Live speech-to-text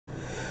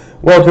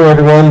Welcome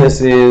everyone, this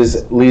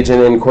is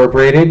Legion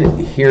Incorporated,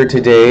 here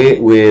today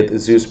with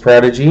Zeus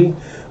Prodigy.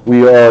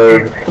 We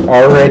are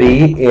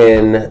already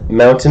in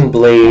Mountain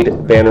Blade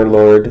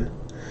Bannerlord,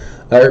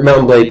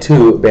 Mountain Blade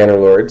 2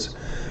 Bannerlords,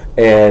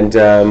 and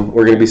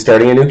we're going to be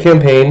starting a new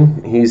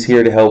campaign. He's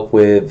here to help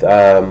with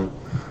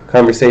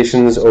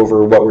conversations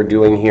over what we're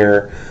doing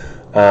here,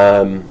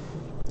 and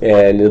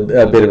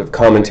a bit of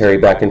commentary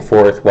back and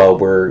forth while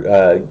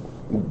we're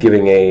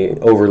giving a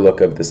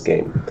overlook of this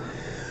game.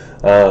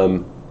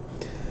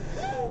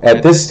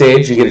 At this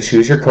stage, you get to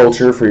choose your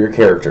culture for your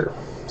character.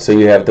 So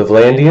you have the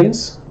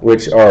Vlandians,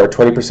 which are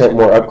 20%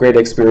 more upgrade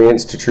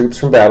experience to troops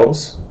from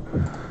battles.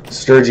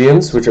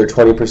 Sturgians, which are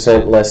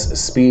 20% less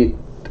speed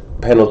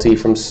penalty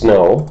from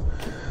snow.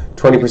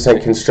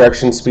 20%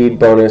 construction speed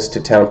bonus to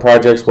town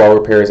projects, wall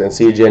repairs, and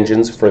siege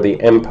engines for the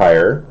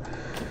Empire.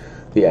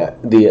 The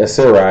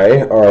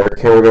Asserai, our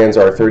caravans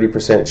are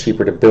 30%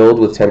 cheaper to build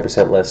with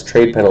 10% less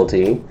trade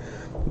penalty.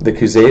 The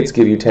Khuzaits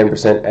give you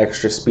 10%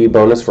 extra speed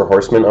bonus for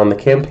horsemen on the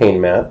campaign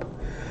map.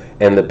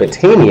 And the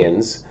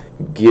Batanians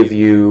give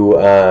you,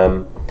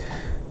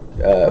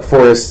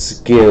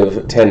 forests give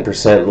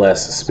 10%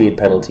 less speed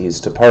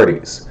penalties to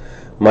parties.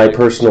 My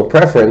personal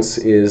preference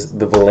is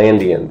the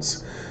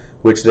Vlandians,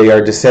 which they are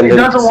descendants...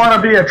 He doesn't want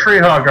to be a tree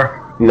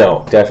hugger.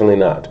 No, definitely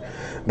not.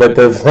 But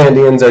the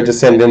Vlandians are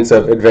descendants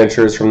of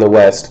adventurers from the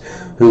West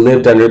who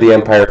lived under the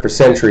Empire for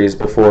centuries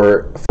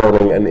before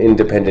forming an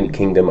independent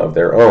kingdom of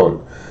their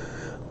own.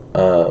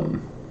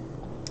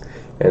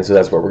 And so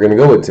that's what we're going to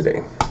go with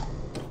today.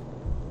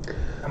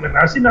 I mean,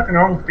 I see nothing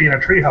wrong with being a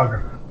tree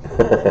hugger.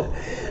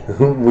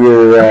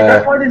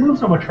 That's why they move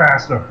so much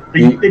faster.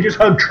 They just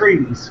hug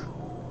trees.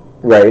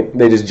 Right,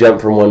 they just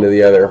jump from one to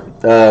the other.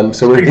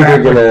 So we're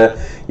either going to...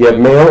 You have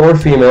male or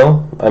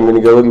female. I'm going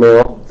to go with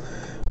male.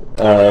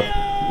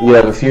 You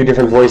have a few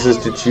different voices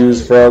to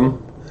choose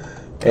from.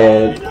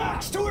 And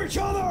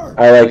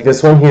I like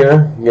this one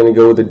here. I'm going to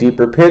go with a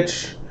deeper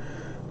pitch.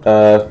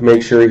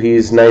 Make sure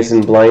he's nice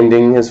and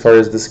blinding as far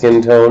as the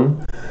skin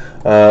tone.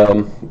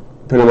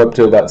 Put him up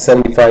to about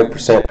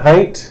 75%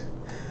 height.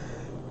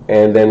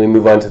 And then we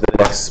move on to the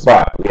next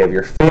spot. We have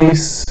your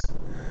face.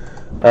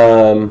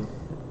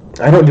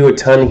 I don't do a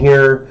ton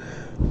here.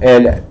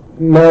 And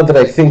now that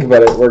I think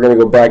about it, we're going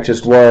to go back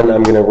just one.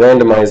 I'm going to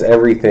randomize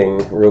everything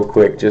real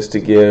quick just to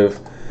give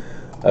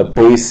a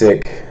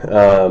basic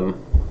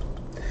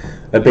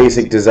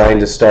design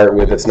to start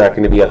with. It's not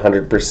going to be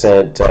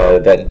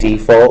 100% that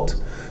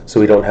default, so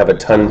we don't have a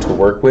ton to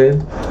work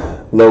with.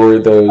 Lower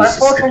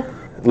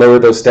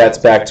those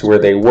stats back to where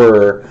they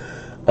were,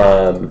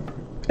 and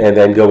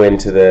then go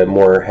into the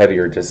more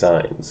heavier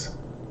designs.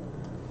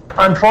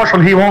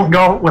 Unfortunately, he won't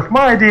go with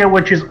my idea,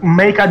 which is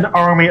make an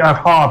army of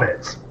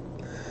hobbits.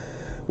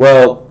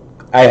 Well,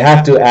 I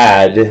have to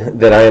add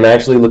that I am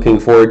actually looking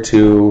forward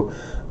to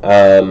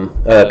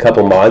a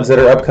couple mods that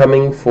are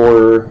upcoming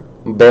for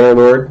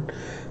Bannerlord.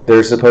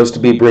 They're supposed to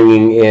be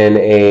bringing in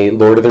a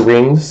Lord of the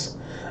Rings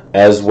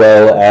as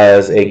well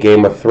as a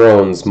Game of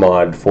Thrones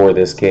mod for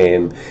this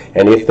game.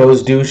 And if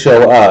those do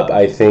show up,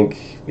 I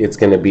think it's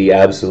going to be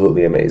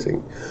absolutely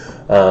amazing.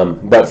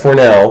 But for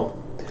now,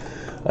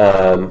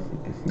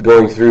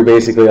 going through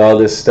basically all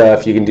this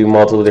stuff, you can do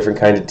multiple different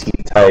kinds of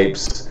teeth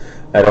types.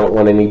 I don't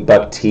want any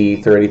buck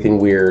teeth or anything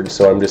weird,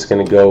 so I'm just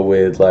going to go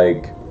with,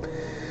 like,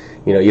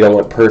 you know, you don't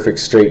want perfect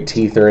straight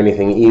teeth or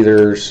anything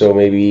either, so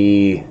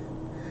maybe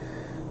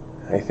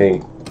I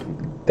think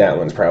that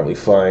one's probably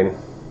fine.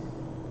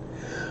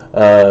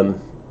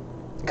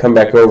 Come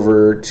back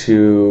over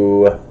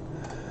to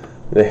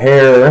the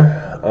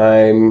hair.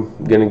 I'm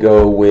going to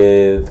go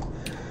with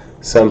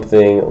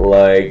something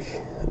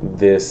like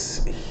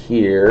this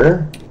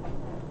here.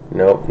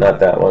 Nope, not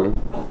that one.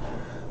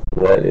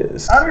 That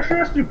is... Out of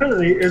sheer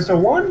stupidity, is the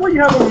one where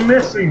you have a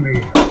missing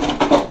ear.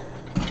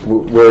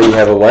 Where you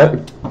have a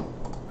what?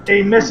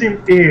 A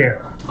missing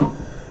ear.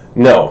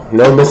 No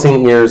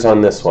missing ears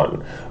on this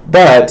one.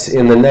 But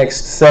in the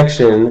next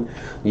section,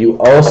 you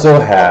also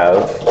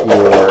have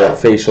your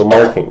facial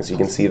markings. You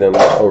can see them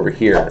over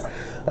here.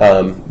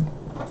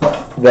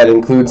 That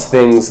includes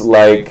things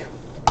like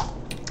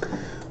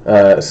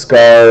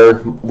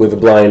scar with a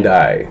blind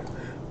eye,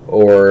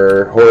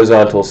 or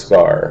horizontal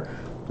scar,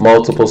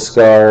 multiple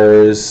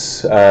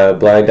scars,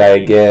 blind eye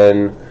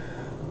again,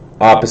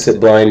 opposite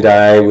blind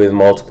eye with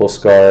multiple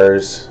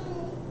scars.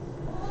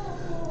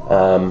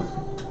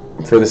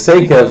 For the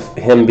sake of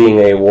him being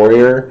a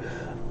warrior,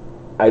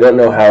 I don't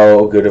know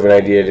how good of an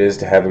idea it is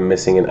to have him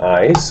missing an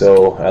eye,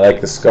 so I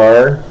like the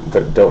scar,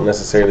 but don't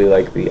necessarily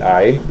like the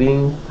eye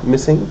being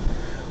missing,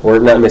 or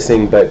not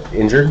missing, but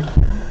injured.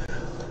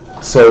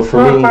 So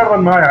for me, not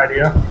my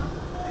idea.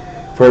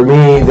 For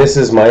me, this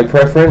is my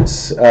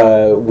preference.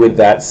 With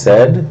that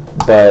said,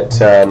 but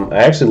I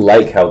actually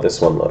like how this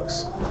one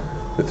looks.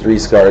 The 3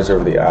 scars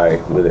over the eye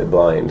with it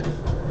blind.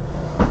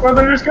 Well,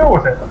 then just go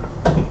with it.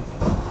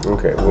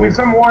 Okay. Well, I mean,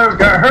 some warriors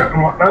got hurt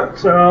and whatnot,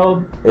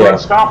 so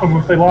let's stop them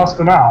if they lost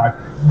an eye.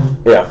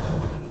 Yeah.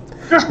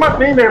 Just might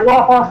mean they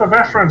lop off the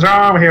veteran's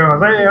arm here or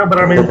there, but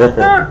I mean,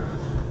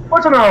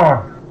 what's an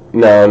arm?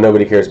 No,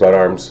 nobody cares about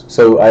arms.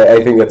 So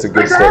I think that's a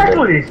good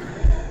Exactly. statement.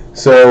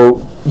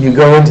 So you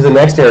go into the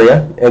next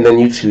area, and then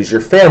you choose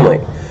your family.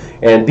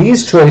 And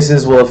these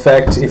choices will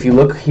affect, if you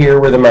look here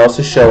where the mouse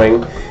is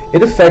showing,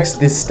 it affects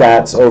the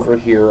stats over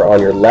here on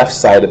your left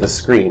side of the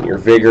screen. Your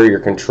vigor, your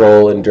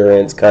control,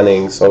 endurance,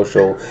 cunning,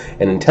 social,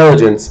 and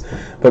intelligence.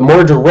 But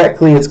more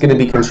directly, it's going to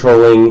be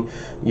controlling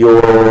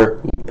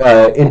your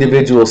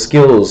individual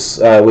skills.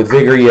 With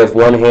vigor, you have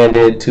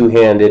one-handed,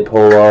 two-handed,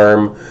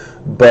 polearm,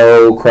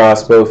 bow,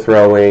 crossbow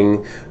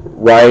throwing,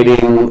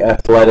 riding,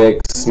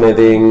 athletics,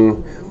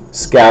 smithing,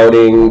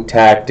 scouting,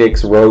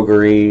 tactics,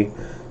 roguery,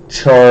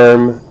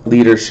 charm,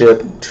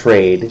 leadership,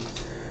 trade,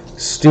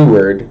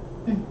 steward,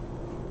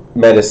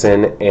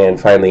 medicine, and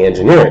finally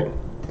engineering.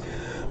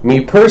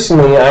 Me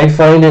personally, I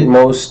find it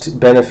most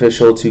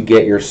beneficial to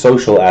get your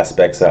social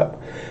aspects up,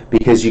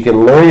 because you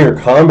can learn your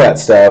combat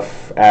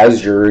stuff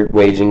as you're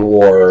waging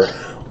war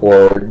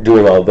or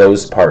doing all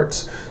those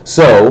parts.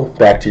 So,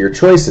 back to your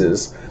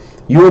choices.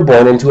 You were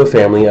born into a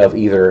family of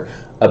either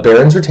a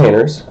baron's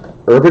retainers,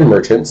 urban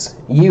merchants,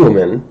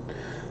 yeomen,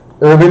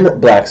 urban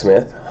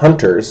blacksmith,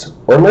 hunters,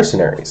 or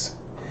mercenaries.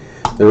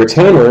 The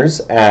retainers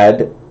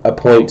add a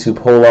point to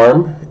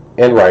polearm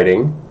and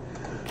riding.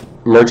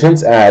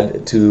 Merchants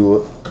add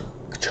to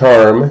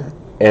charm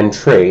and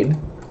trade.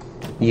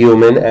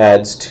 Yeoman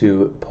adds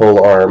to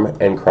polearm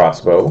and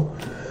crossbow.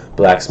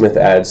 Blacksmith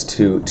adds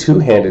to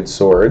two-handed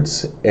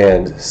swords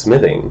and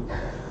smithing.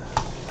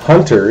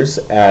 Hunters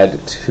add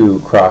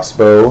to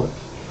crossbow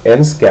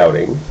and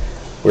scouting,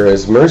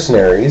 whereas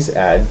mercenaries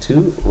add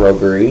to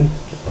roguery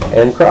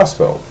and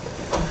crossbow.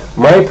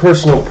 My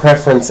personal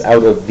preference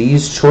out of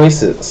these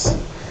choices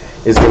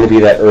is going to be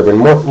that urban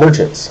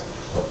merchants.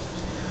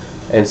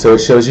 And so it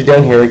shows you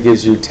down here, it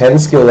gives you 10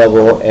 skill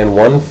level and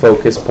 1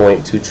 focus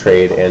point to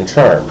trade and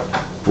charm,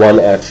 1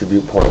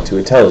 attribute point to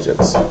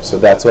intelligence. So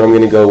that's what I'm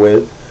going to go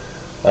with.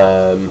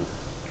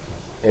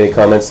 Any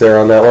comments there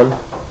on that one?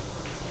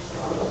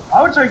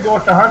 I would say go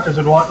with the hunters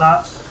and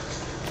whatnot.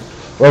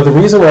 Well, the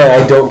reason why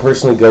I don't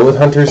personally go with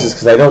hunters is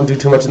because I don't do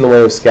too much in the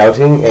way of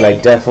scouting, and I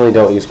definitely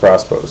don't use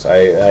crossbows.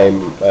 I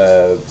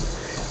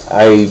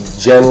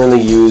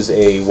generally use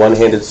a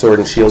one-handed sword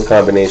and shield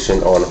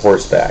combination on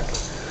horseback.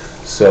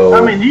 So I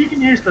mean, you can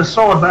use the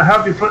sword, but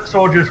have your foot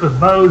soldiers with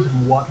bows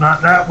and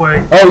whatnot that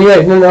way. Oh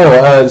yeah,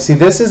 no. See,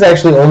 this is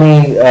actually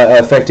only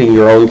affecting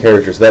your own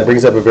character, so that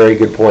brings up a very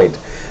good point.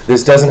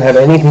 This doesn't have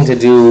anything to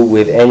do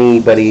with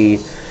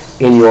anybody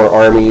in your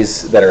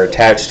armies that are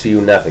attached to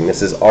you, nothing.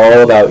 This is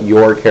all about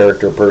your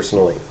character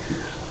personally,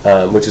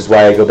 which is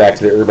why I go back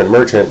to the urban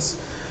merchants.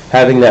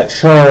 Having that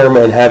charm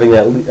and having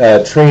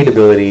that trade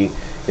ability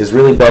is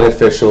really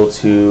beneficial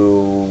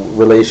to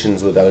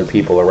relations with other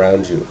people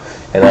around you.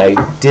 And I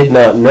did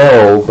not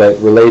know, but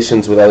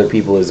relations with other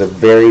people is a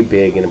very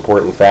big and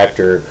important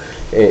factor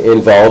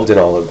involved in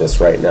all of this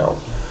right now.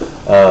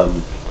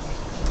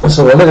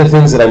 So one of the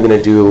things that I'm going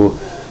to do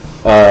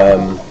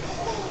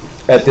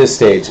at this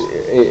stage,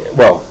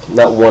 well,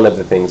 not one of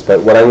the things,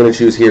 but what I'm going to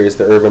choose here is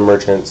the urban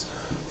merchants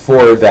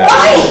for that.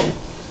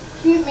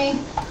 Excuse me.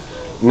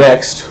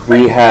 Next,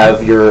 we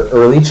have your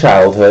early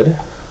childhood.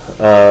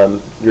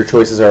 Your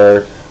choices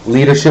are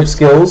leadership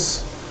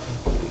skills,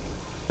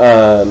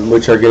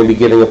 which are going to be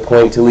giving a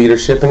point to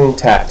leadership and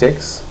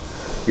tactics.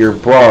 Your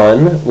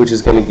brawn, which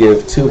is going to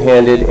give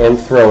two-handed and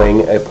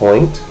throwing a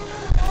point.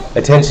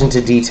 Attention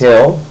to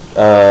detail,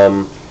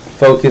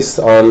 focus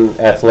on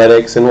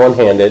athletics and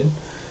one-handed.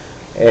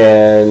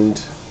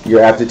 And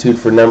your aptitude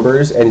for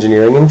numbers,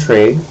 engineering, and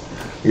trade.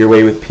 Your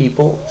way with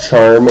people,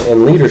 charm,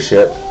 and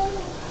leadership.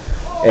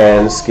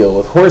 And skill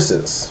with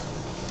horses.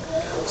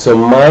 So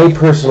my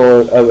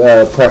personal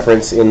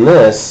preference in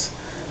this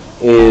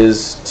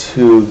is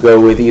to go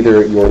with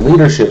either your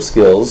leadership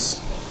skills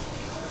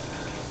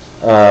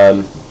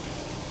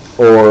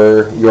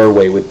or your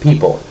way with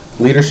people.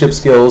 Leadership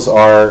skills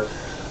are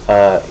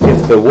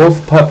if the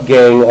wolf pup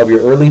gang of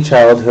your early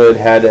childhood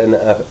had an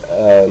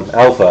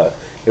alpha,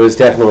 it was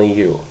definitely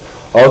you.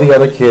 All the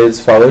other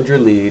kids followed your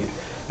lead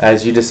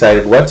as you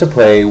decided what to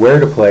play, where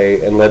to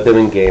play, and led them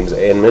in games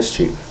and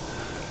mischief.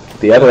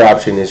 The other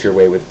option is your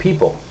way with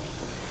people.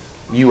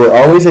 You were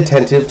always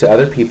attentive to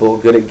other people,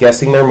 good at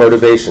guessing their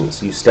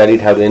motivations. You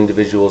studied how the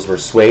individuals were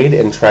swayed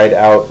and tried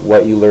out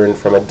what you learned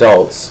from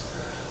adults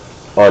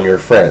on your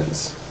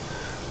friends.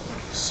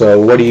 So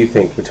what do you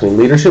think between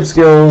leadership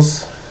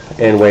skills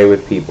and way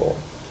with people?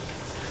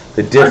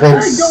 The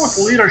difference... I'd say go with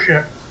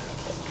leadership.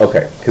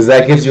 Okay, because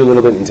that gives you a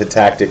little bit into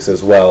tactics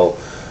as well,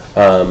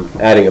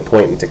 adding a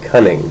point into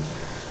cunning.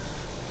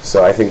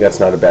 So I think that's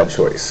not a bad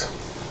choice.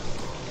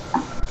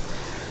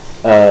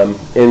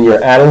 In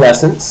your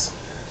adolescence,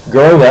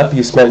 growing up,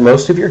 you spent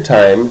most of your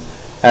time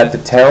at the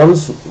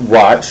town's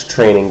watch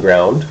training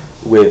ground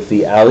with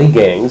the alley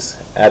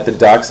gangs, at the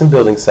docks and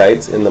building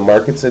sites, in the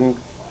markets and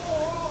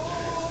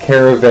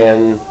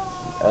caravans,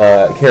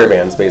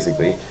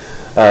 basically,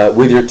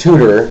 with your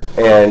tutor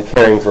and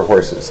caring for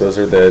horses. Those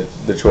are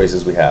the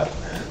choices we have.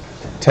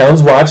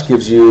 Town's watch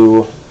gives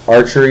you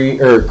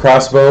archery or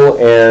crossbow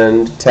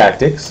and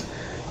tactics.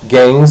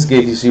 Gangs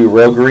gives you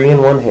roguery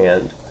in one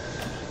hand.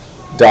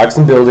 Docks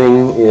and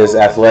building is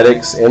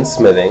athletics and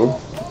smithing.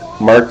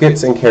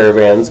 Markets and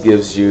caravans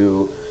gives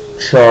you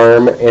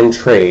charm and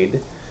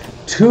trade.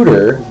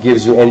 Tutor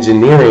gives you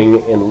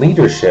engineering and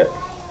leadership.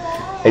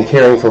 And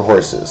caring for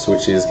horses,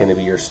 which is going to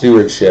be your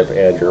stewardship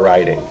and your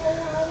riding.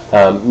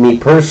 Me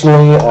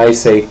personally, I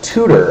say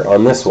tutor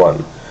on this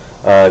one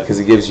because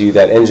it gives you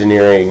that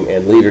engineering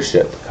and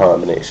leadership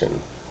combination.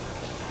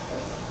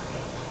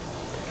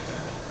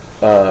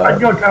 I'd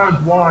go towards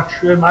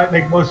watch. It might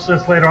make most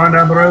sense later on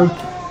down the road.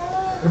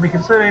 If we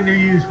considering to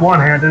use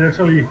one-handed,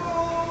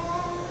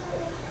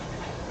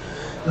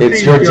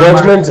 it's your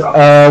judgment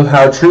of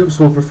how troops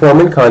will perform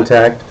in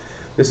contact.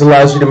 This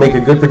allows you to make a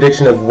good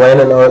prediction of when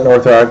an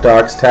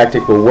unorthodox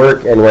tactic will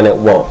work and when it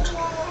won't.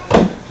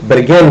 But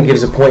again, it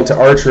gives a point to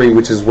archery,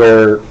 which is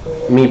where,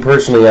 me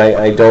personally,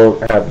 I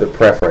don't have the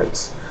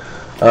preference.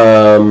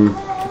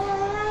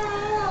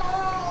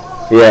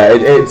 Yeah,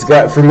 it's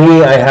got, for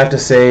me, I have to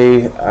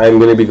say, I'm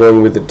going to be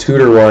going with the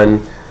tutor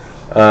one.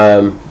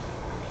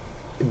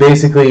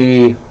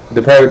 Basically,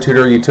 the private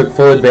tutor, you took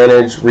full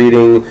advantage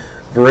reading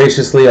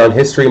voraciously on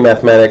history,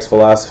 mathematics,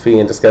 philosophy,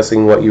 and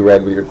discussing what you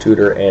read with your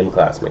tutor and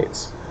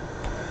classmates.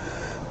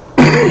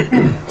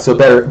 So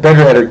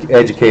better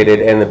educated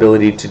and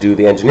ability to do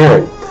the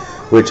engineering,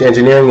 which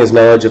engineering is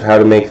knowledge of how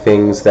to make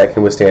things that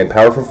can withstand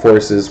powerful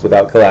forces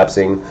without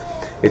collapsing.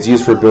 It's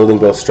used for building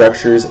both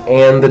structures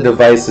and the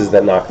devices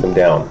that knock them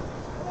down.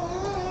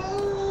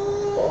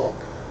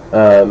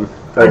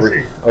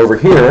 Over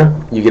here,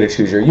 you get to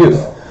choose your youth.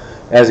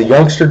 As a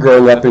youngster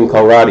growing up in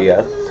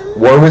Calradia,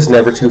 war was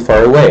never too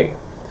far away.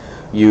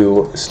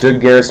 You stood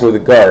garrison with the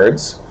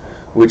guards,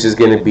 which is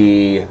going to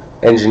be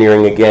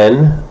engineering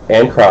again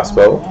and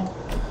crossbow.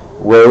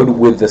 Rode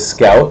with the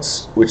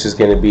scouts, which is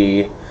going to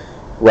be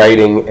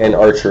riding and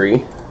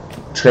archery.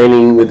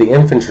 Training with the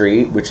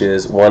infantry, which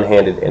is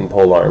one-handed and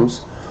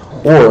polearms.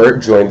 Or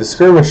joined the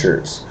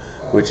skirmishers,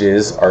 which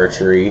is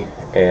archery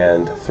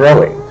and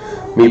throwing.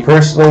 Me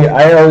personally,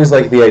 I always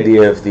like the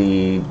idea of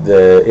the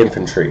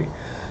infantry.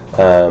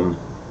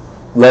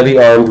 Levy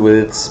armed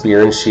with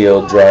spear and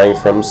shield, drawing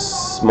from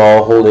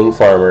small-holding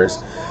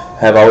farmers,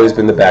 have always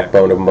been the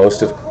backbone of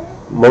most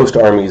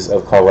armies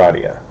of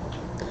Calradia.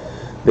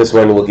 This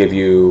one will give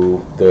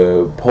you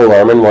the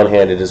polearm and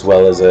one-handed, as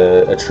well as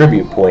a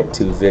tribute point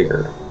to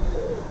vigor.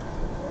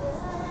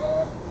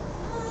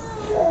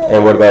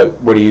 And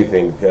what do you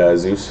think,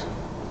 Zeus?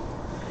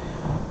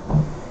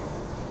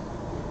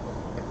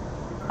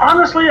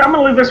 Honestly, I'm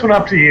going to leave this one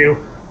up to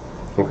you.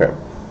 Okay.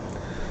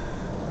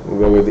 We'll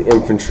go with the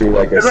infantry,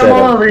 like I said. I'm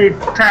one of the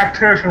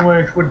tactician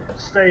which would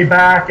stay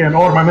back and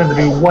order my men to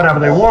do whatever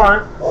they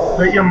want,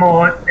 but you're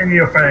more in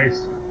your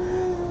face.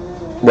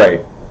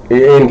 Right.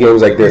 In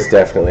games like this,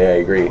 definitely, I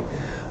agree.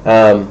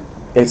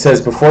 It says,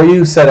 before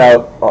you set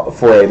out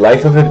for a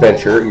life of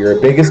adventure, your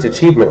biggest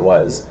achievement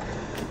was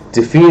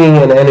defeating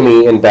an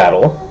enemy in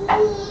battle,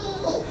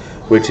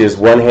 which is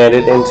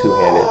one-handed and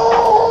two-handed,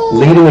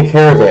 leading a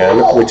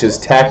caravan, which is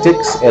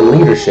tactics and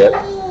leadership,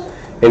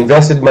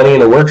 invested money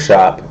in a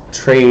workshop,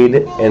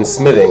 trade and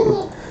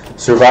smithing,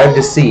 survived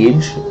a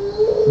siege,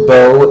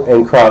 bow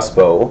and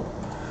crossbow,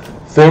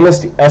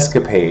 famous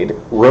escapade,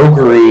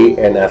 roguery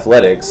and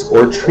athletics,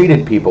 or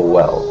treated people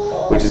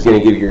well, which is going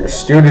to give you your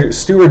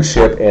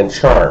stewardship and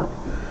charm.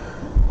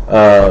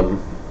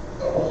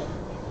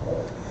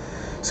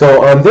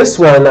 So on this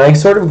one, I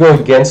sort of go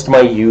against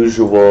my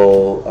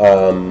usual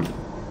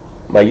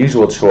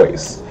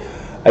choice.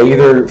 I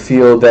either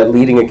feel that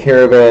leading a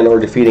caravan or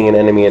defeating an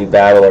enemy in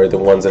battle are the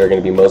ones that are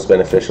going to be most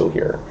beneficial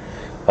here,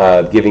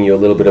 giving you a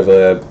little bit of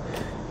a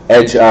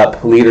edge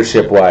up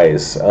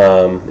leadership-wise,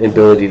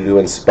 ability to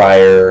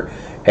inspire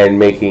and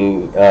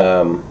making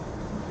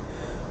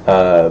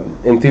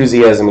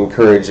enthusiasm and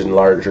courage in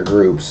larger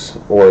groups,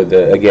 or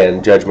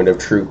again, judgment of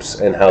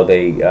troops and how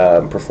they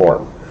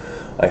perform.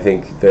 I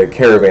think the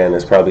caravan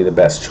is probably the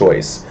best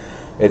choice.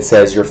 It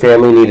says your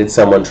family needed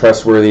someone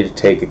trustworthy to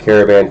take a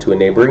caravan to a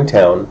neighboring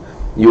town.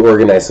 You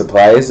organized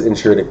supplies,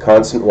 ensured a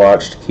constant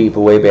watch to keep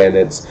away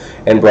bandits,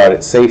 and brought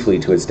it safely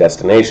to its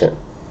destination.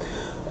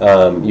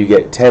 You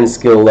get 10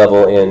 skill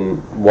level in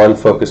 1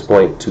 focus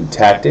point to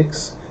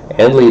tactics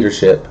and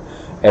leadership,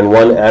 and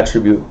 1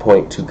 attribute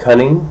point to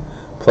cunning,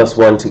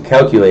 +1 to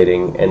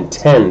calculating, and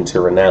 10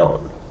 to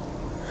renown.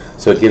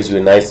 So it gives you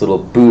a nice little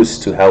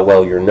boost to how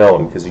well you're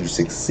known because you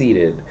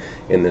succeeded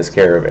in this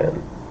caravan.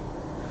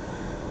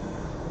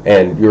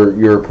 And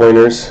your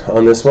pointers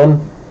on this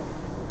one?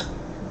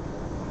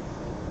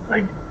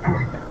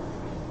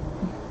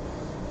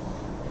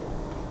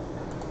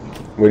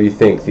 What do you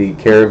think? The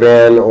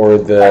caravan or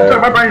the...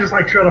 Sorry, my brain just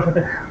shut off with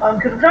it.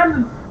 Because I'm trying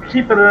to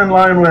keep it in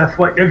line with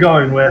what you're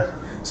going with.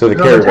 So the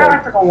caravan. The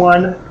tactical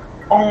one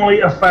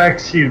only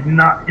affects you,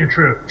 not your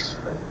troops.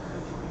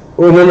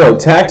 Well, no.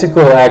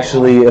 Tactical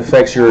actually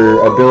affects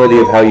your ability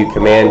of how you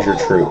command your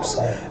troops,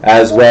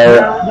 as well.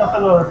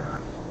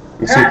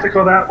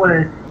 Tactical, that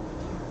way,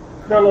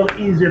 they're a little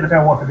easier to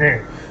tell what to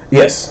do.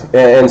 Yes,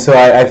 and so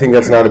I think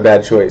that's not a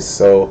bad choice.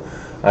 So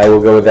I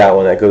will go with that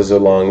one. That goes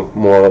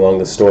more along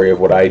the story of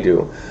what I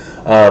do.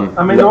 I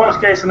mean, the worst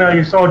case scenario,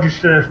 your soldiers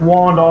just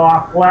wander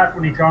off flat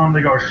when you tell them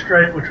to go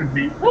straight, which would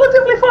be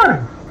relatively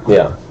funny.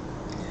 Yeah.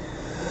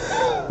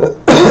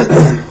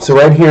 So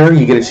right here,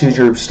 you get to choose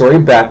your story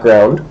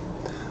background.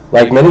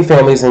 Like many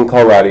families in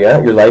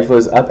Colradia, your life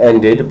was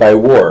upended by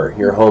war.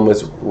 Your home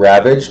was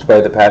ravaged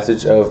by the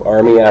passage of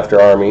army after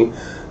army.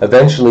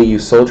 Eventually, you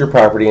sold your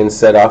property and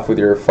set off with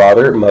your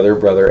father, mother,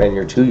 brother, and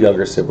your 2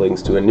 younger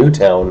siblings to a new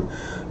town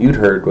you'd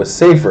heard was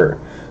safer,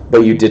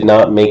 but you did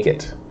not make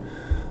it.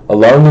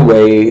 Along the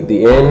way,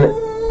 the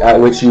inn at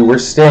which you were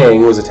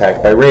staying was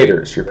attacked by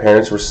raiders. Your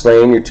parents were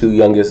slain, your 2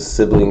 youngest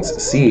siblings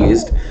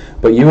seized,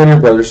 but you and your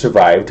brother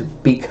survived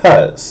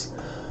because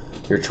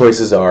your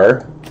choices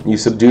are: you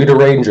subdued a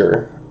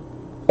raider,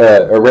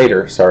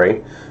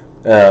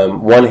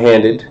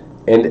 one-handed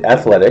and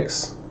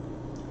athletics.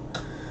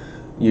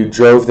 You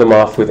drove them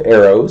off with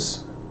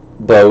arrows,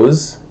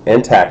 bows,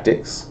 and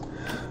tactics.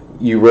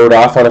 You rode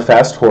off on a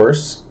fast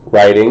horse,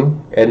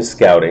 riding and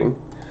scouting.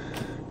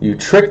 You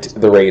tricked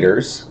the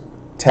raiders,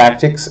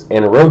 tactics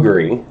and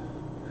roguery.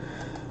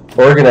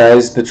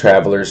 Organized the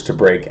travelers to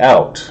break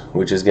out,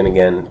 which is going to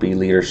again be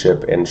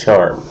leadership and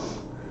charm.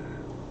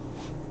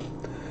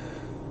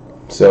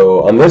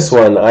 So on this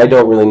one, I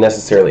don't really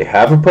necessarily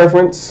have a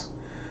preference.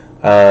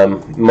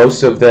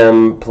 Most of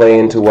them play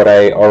into what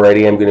I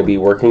already am going to be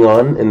working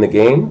on in the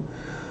game.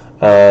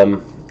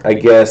 I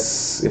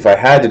guess if I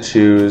had to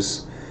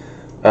choose,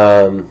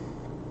 I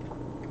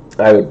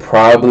would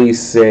probably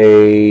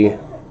say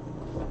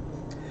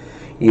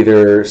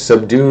either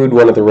subdued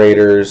one of the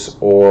raiders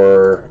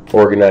or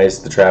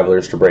organized the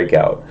travelers to break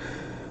out.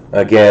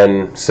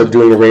 Again,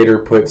 subduing a raider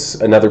puts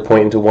another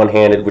point into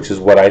one-handed, which is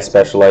what I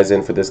specialize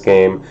in for this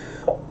game.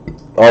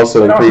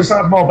 Also, increase.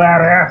 Sounds more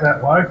badass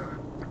that way.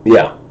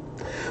 Yeah.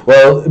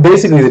 Well,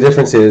 basically the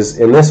difference is,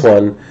 in this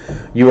one,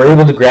 you were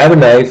able to grab a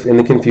knife in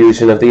the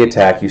confusion of the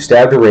attack. You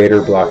stabbed a raider,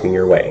 blocking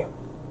your way.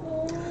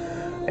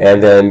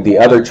 And then the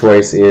other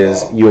choice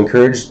is, you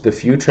encouraged the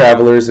few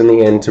travelers in the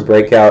inn to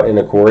break out in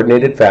a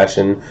coordinated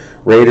fashion.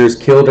 Raiders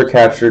killed or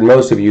captured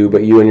most of you,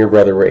 but you and your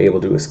brother were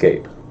able to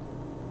escape.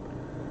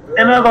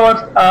 In other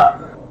words,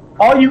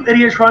 all you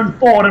idiots run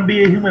forward and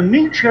be a human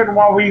meat shed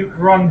while we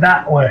run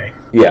that way.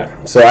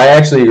 Yeah, so I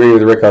actually agree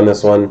with Rick on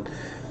this one.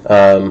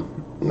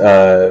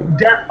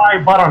 Death by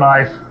butter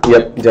knife.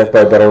 Yep, death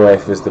by butter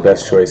knife is the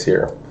best choice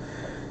here.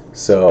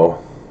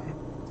 So,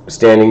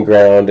 standing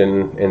ground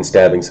and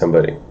stabbing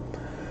somebody.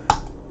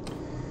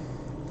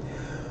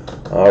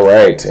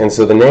 Alright, and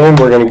so the name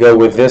we're going to go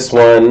with this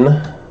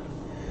one,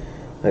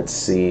 let's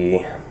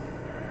see.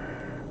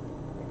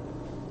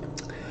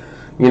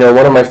 You know,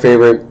 one of my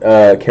favorite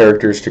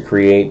characters to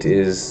create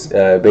is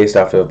based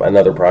off of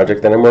another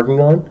project that I'm working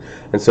on.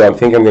 And so I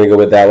think I'm going to go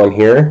with that one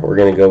here. We're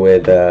going to go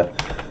with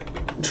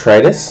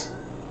Tritus.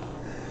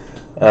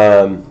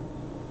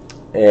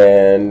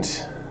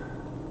 And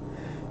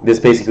this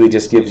basically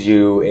just gives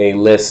you a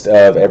list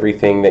of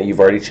everything that you've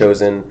already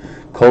chosen.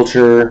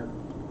 Culture,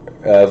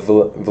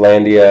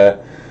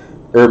 Vlandia,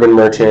 urban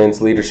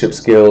merchants, leadership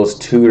skills,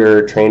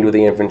 tutor, trained with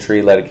the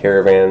infantry, led a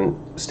caravan,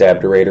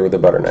 stabbed a raider with a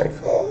butter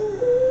knife.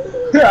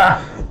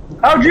 Yeah.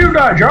 How'd you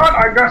die, John?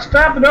 I got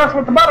stabbed to death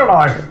with the butter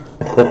knife.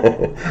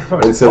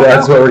 And so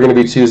that's what we're going to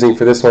be choosing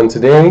for this one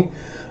today.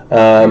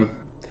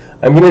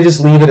 I'm going to just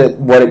leave it at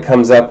what it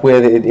comes up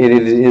with. It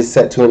is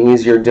set to an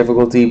easier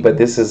difficulty, but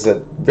this is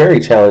a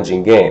very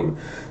challenging game.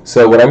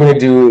 So what I'm going to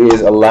do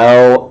is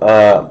allow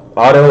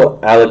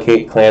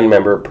auto-allocate clan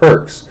member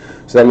perks.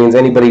 So that means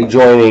anybody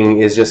joining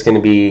is just going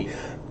to be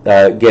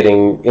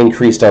getting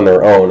increased on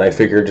their own. I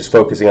figure just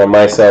focusing on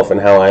myself and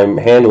how I'm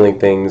handling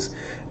things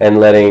and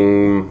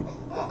letting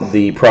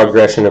the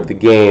progression of the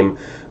game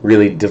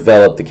really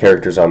develop the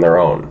characters on their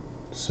own.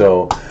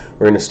 So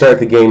we're going to start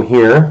the game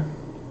here.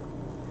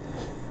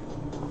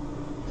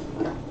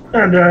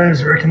 And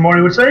as Rick and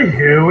Morty would say,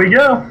 here we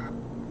go.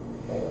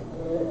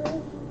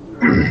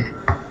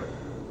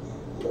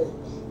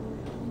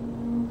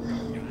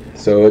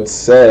 So it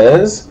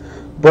says,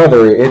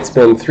 brother, it's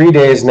been 3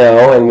 days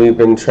now and we've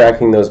been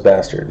tracking those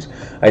bastards.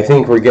 I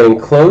think we're getting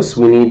close.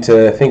 We need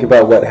to think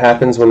about what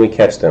happens when we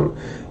catch them.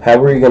 How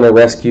are we going to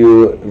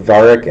rescue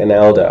Varric and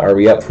Alda? Are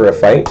we up for a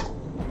fight?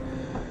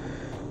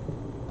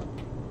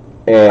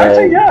 And I'd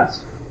say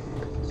yes.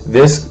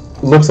 This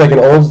looks like an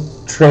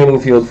old training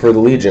field for the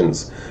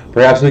legions.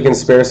 Perhaps we can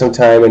spare some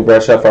time and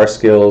brush up our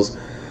skills.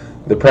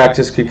 The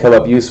practice could come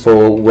up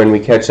useful when we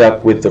catch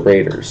up with the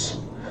raiders.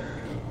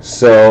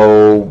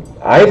 So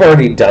I've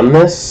already done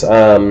this,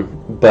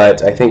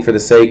 but I think for the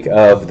sake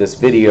of this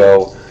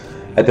video,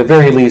 at the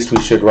very least we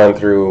should run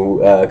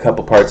through a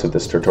couple parts of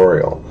this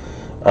tutorial.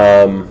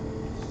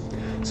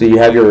 So you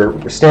have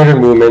your standard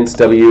movements,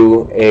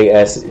 W, A,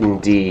 S, and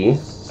D,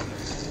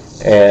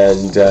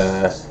 and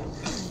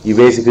you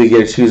basically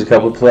get to choose a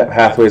couple of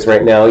pathways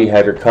right now. You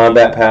have your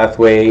combat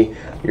pathway,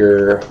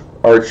 your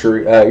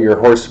archery, your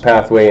horse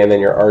pathway, and then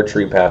your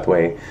archery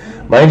pathway.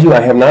 Mind you, I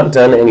have not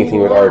done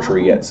anything with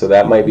archery yet, so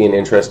that might be an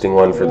interesting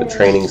one for the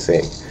training's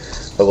sake.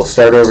 But we'll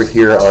start over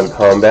here on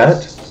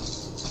combat.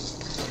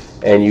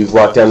 And you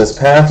walk down this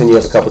path and you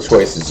have a couple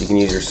choices. You can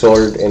use your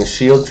sword and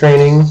shield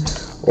training,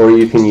 or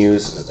you can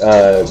use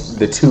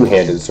the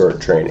two-handed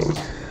sword training.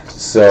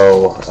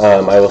 So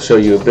I will show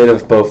you a bit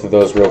of both of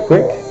those real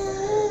quick.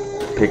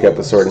 Pick up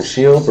the sword and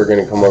shield. We're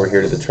going to come over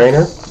here to the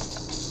trainer.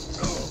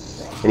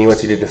 And he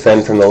wants you to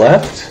defend from the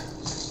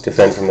left,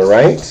 defend from the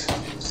right,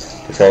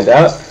 defend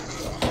up,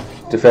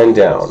 defend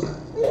down.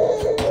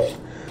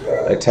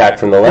 Attack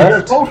from the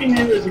left, poking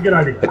you is a good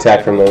idea.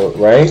 Attack from the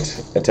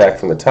right, attack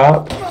from the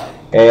top,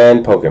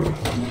 and poke him.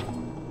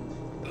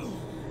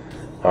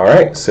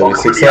 Alright, so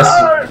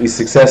we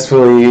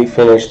successfully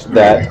finished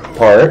that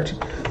part.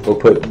 We'll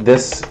put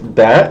this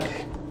back.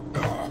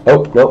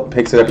 Oh, nope,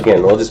 picks it up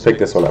again. We'll just pick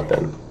this one up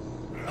then.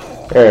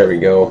 There we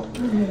go.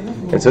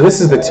 And so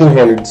this is the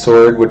two-handed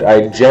sword, which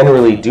I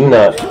generally do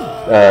not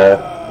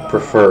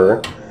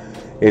prefer.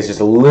 It's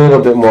just a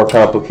little bit more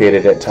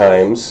complicated at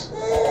times.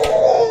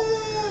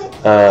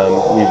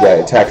 You've got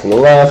attack from the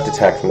left,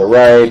 attack from the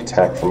right,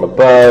 attack from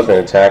above, and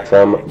attack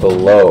from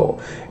below.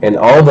 And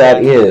all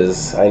that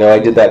is, I know I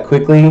did that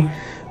quickly,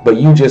 but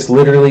you just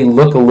literally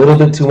look a little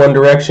bit to one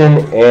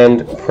direction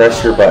and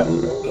press your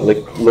button.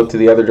 Look to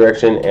the other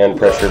direction and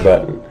press your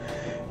button.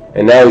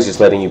 And now he's just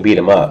letting you beat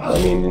him up. I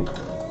mean,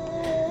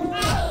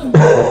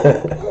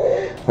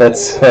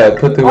 let's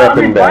put the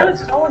weapon back. Why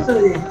is it always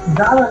a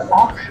valid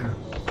option?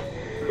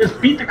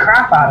 Just beat the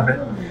crap out of it.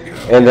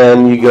 And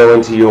then you go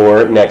into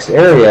your next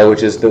area,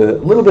 which is the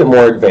little bit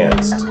more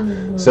advanced.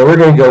 So we're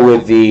going to go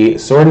with the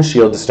sword and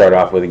shield to start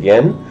off with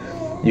again.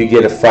 You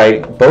get to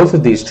fight both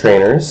of these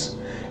trainers,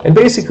 and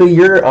basically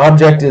your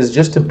object is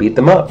just to beat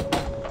them up.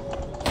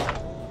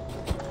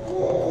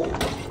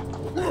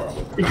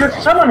 Because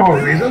for some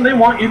unknown reason, they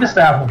want you to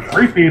stab them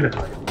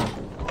repeatedly.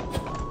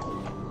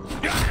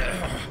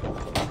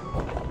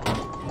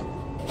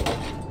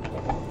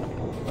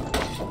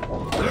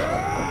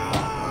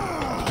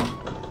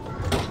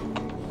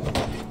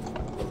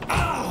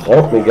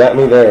 Oh, he got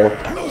me there.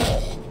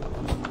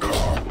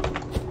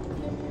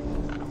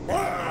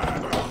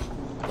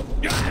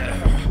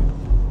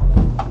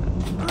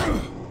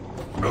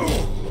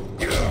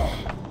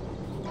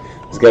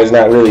 This guy's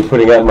not really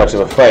putting up much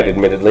of a fight,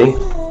 admittedly.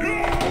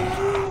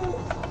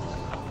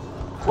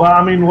 Well,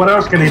 I mean, what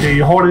else can he do?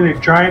 You're holding a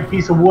giant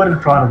piece of wood in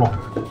front of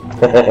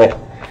him.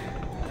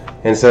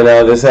 And so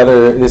now this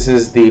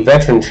is the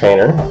veteran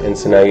trainer, and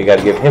so now you got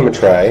to give him a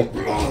try.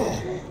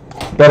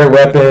 Better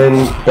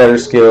weapon, better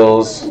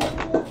skills.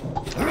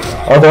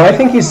 Although I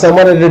think he's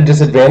somewhat at a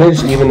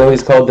disadvantage, even though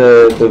he's called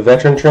the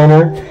veteran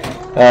trainer.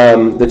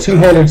 The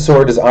two-handed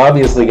sword is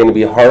obviously going to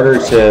be harder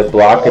to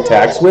block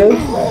attacks with.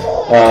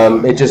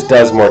 It just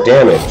does more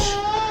damage.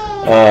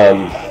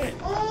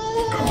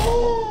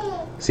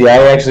 See,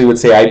 I actually would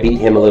say I beat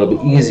him a little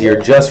bit easier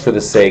just for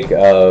the sake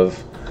of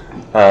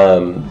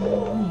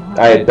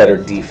I had better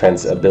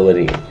defense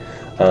ability.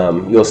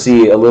 You'll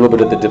see a little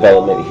bit of the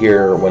development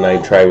here when I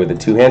try with the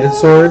two-handed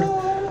sword.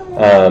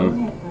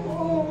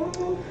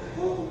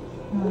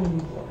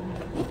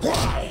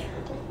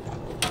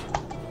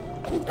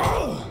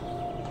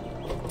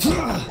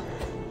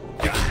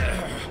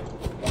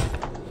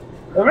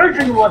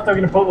 Originally, what they're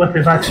going to put with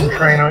this action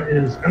trainer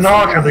is an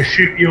archer to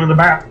shoot you in the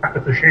back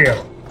with the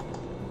shield.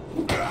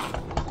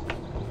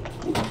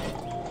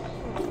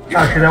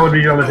 Actually, that would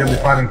be relatively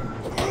funny.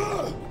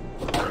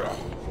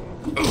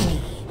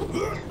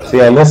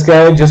 See, on this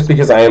guy, just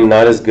because I am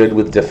not as good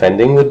with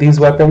defending with these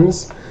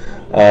weapons,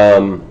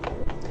 I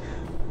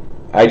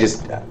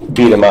just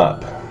beat him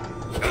up.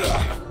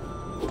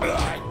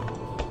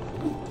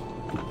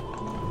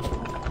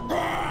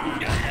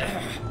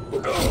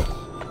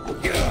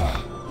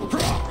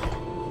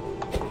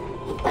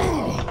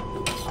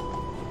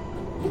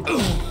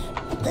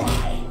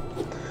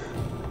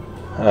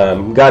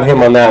 Got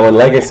him on that one.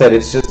 Like I said,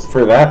 it's just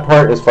for that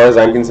part, as far as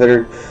I'm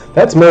considered,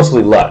 that's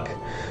mostly luck.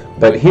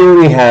 But here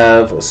we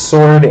have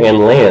sword and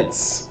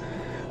lance,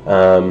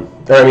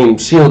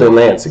 shield and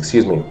lance,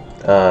 excuse me.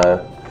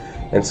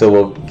 And so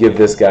we'll give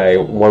this guy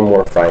one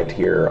more fight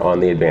here on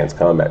the advanced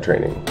combat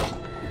training.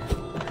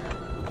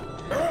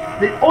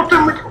 The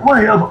ultimate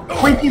way of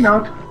pointing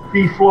out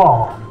the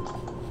flaw.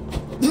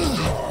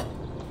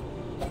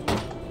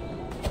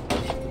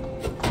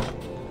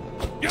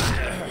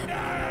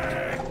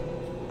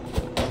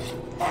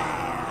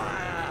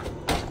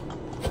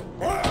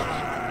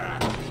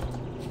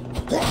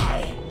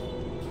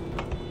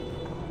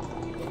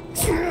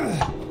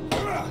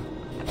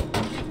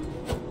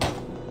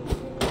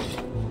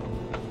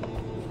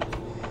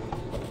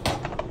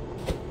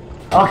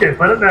 Okay,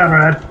 put it down,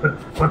 Red.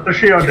 Put the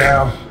shield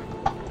down.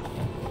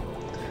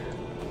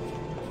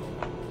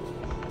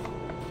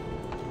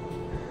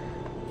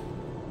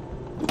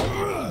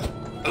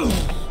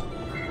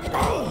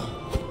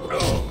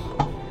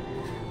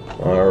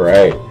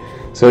 Alright.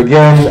 So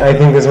again, I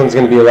think this one's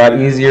going to be a lot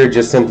easier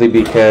just simply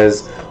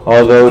because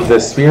although the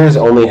spears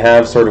only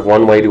have sort of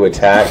one way to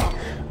attack,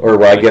 or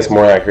well, I guess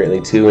more accurately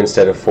 2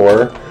 instead of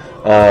 4,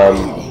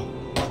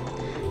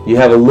 you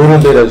have a little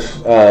bit of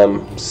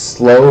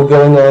slow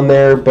going on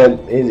there, but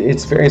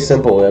it's very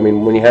simple. I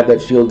mean, when you have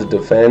that shield to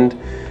defend,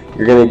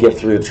 you're going to get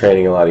through the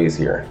training a lot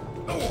easier.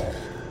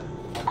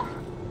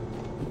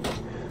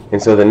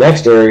 And so the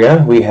next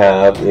area we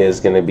have is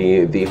going to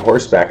be the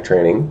horseback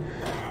training.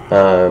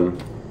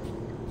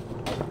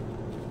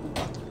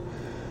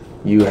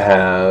 You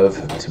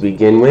have, to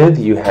begin with,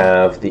 you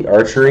have the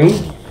archery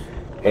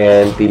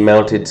and the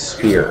mounted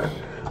spear.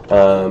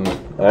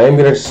 I am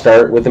going to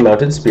start with the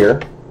mounted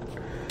spear.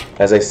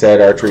 As I said,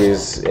 archery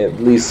is,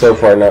 at least so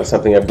far, not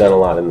something I've done a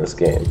lot in this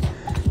game.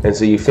 And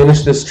so you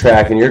finish this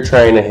track and you're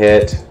trying to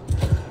hit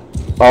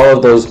all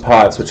of those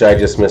pots, which I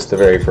just missed the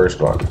very first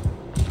one.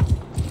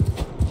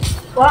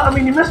 Well, I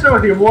mean, you missed it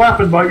with your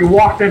weapon, but you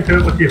walked into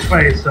it with your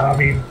face, so, I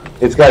mean...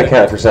 It's got to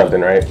count for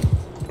something, right?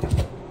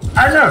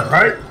 I know,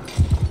 right?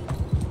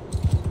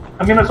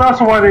 I mean, that's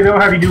also why they don't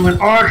have you do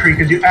an archery,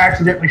 because you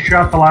accidentally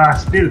shot the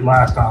last dude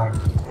last time.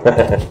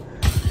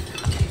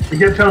 They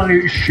kept telling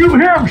you, shoot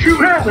him,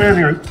 and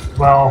you're like,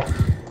 well,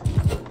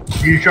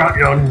 you shot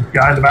young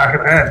guy in the back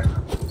of the head.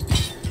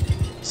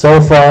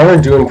 So far,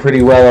 we're doing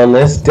pretty well on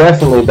this.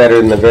 Definitely better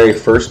than the very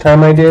first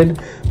time I did.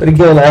 But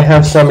again, I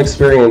have some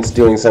experience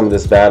doing some of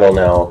this battle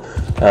now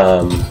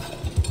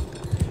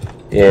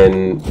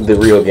in the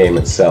real game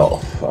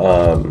itself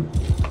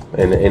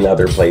and in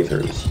other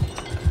playthroughs.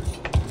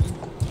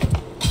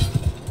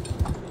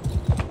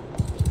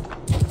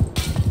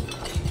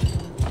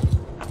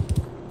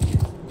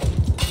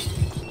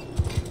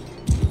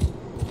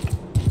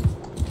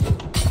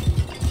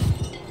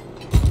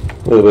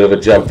 A little bit of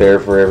a jump there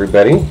for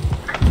everybody.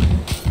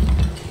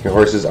 Your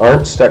horses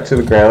aren't stuck to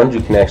the ground. You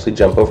can actually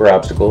jump over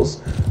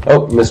obstacles.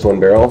 Oh, missed one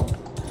barrel.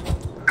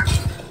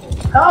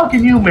 How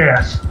can you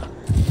miss?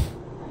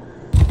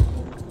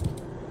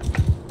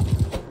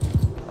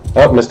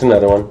 Oh, missed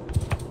another one.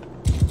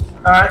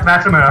 Alright,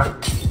 that's enough.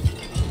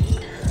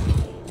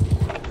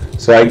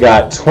 So I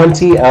got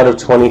 20 out of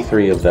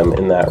 23 of them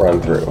in that run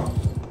through.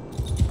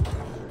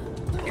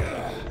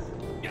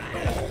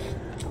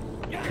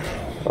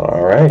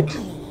 Alright.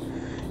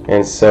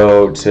 And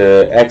so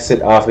to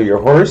exit off of your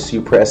horse,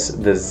 you press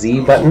the Z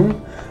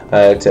button.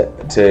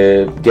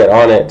 To get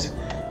on it,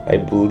 I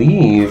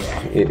believe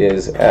it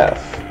is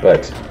F,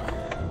 but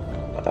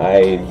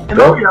I don't...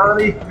 In all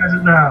reality, he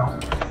doesn't know.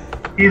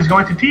 He's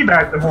going to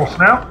teabag the horse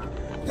now.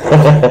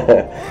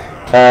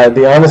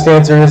 The honest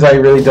answer is I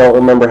really don't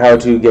remember how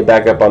to get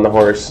back up on the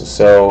horse,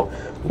 so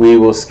we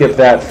will skip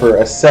that for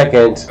a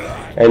second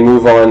and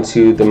move on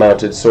to the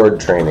mounted sword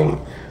training.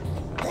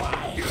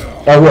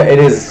 Oh, it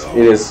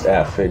is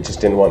F. It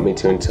just didn't want me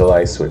to until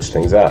I switched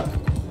things up.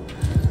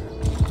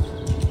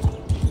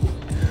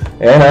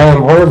 And I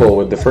am horrible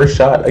with the first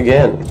shot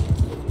again.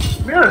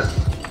 Yes.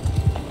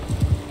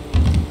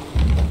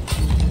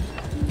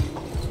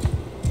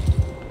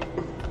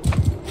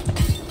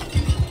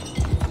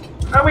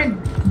 I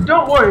mean,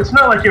 don't worry. It's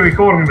not like you're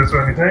recording this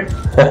or anything.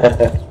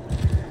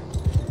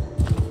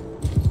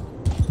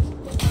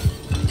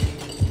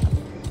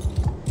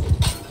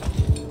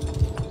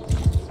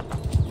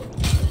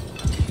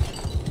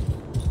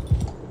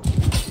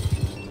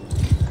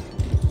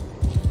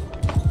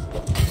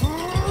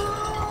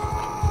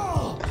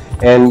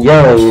 And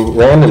yelling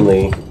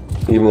randomly,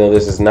 even though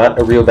this is not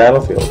a real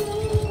battlefield.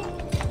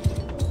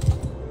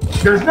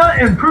 Does not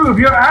improve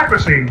your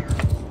accuracy.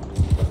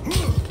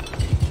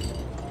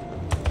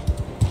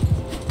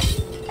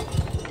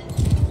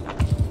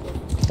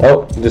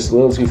 Oh, just a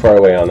little too far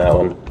away on that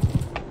one.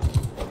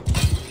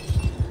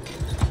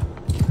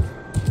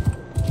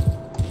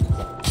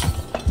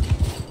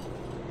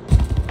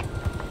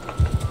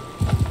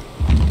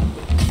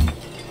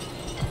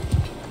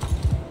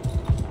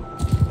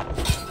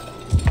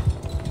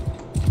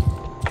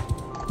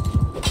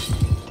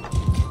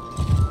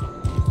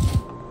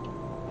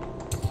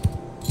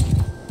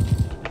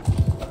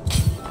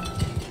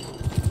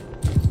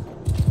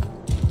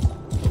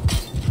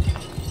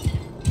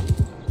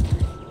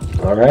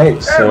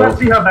 Alright, so let's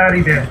see how bad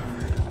he did.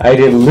 I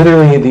did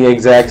literally the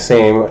exact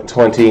same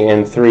 20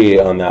 and 3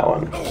 on that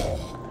one.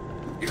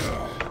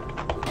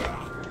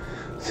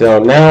 So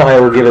now I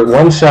will give it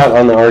one shot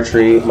on the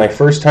archery, my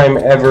first time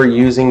ever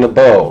using the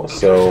bow.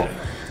 So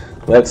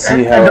let's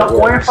see how it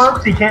works. And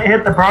folks, he can't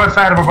hit the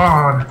broadside of a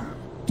barn.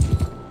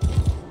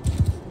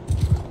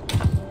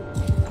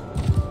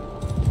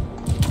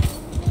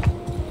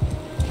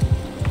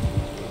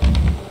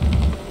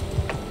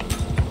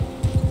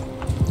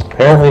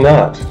 Apparently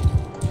not.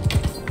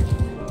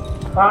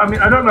 I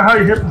mean, I don't know how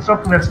you're hitting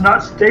something that's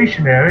not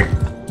stationary.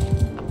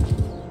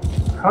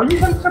 How are you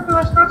hitting something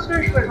that's not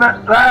stationary?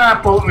 That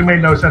absolutely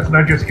made no sense, and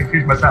I just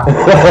confused myself.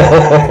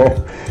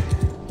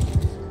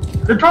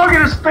 The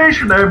target is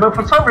stationary, but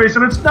for some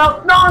reason it's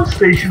now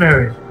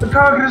non-stationary. The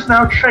target is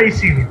now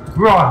chasing you.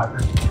 Run.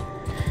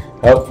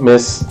 Oh,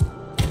 miss.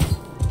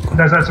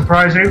 Does that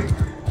surprise you?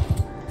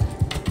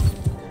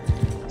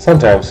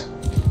 Sometimes.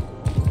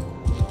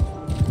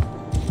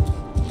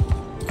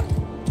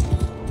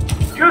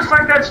 Just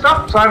like that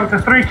stop sign with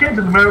the 3 kids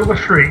in the middle of the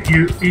street.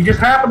 You just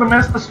happen to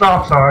miss the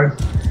stop sign.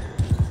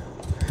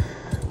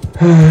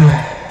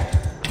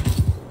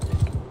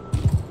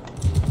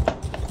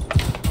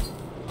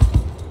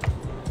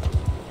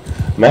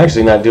 I'm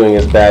actually not doing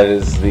as bad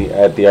as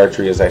at the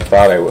archery as I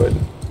thought I would.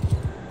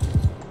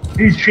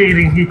 He's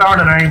cheating. He found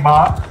an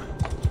aimbot.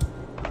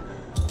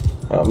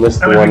 Missed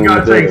the one in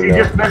the building, he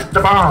just missed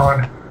the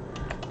bond.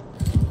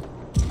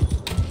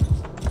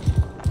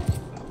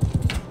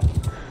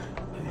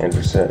 And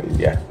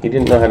yeah, he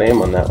didn't know how to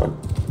aim on that one.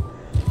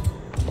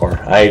 Or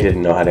I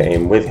didn't know how to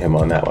aim with him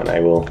on that one. I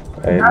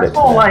admit to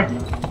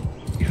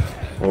that.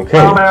 Okay.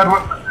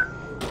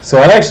 So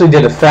I actually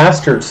did a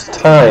faster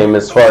time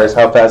as far as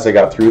how fast I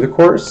got through the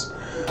course.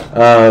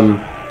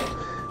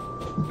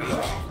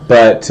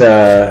 But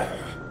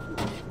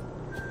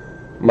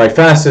my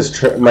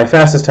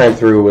fastest time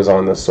through was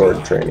on the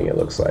sword training, it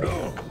looks like.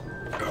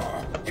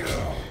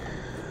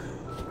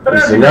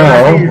 So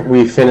now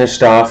we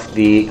finished off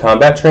the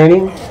combat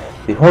training,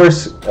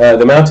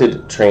 the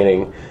mounted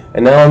training,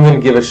 and now I'm going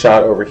to give a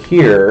shot over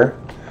here,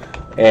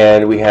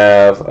 and we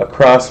have a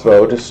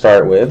crossbow to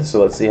start with, so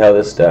let's see how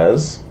this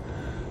does.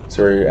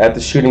 So we're at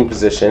the shooting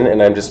position,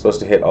 and I'm just supposed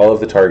to hit all of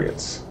the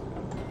targets.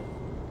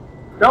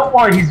 Don't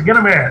worry, he's going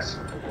to miss.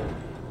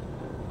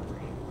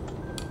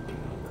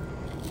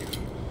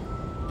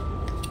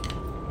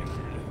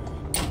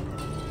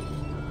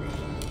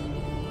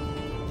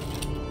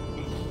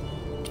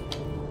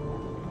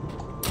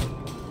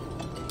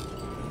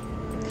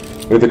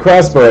 With the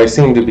crossbow, I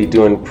seem to be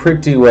doing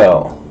pretty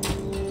well.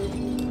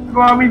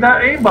 Well, I mean,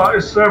 that aimbot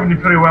is serving you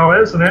pretty well,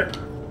 isn't it?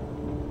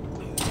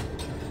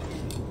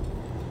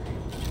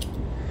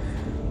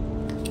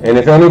 And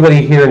if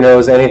anybody here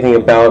knows anything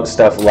about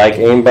stuff like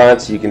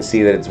aimbots, you can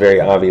see that it's very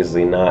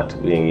obviously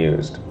not being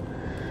used.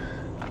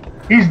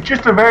 He's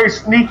just a very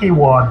sneaky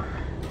one.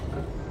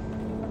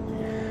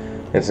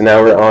 And so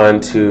now we're on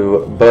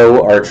to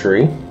bow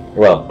archery.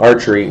 Well,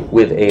 archery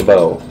with a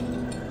bow.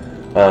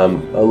 A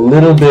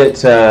little bit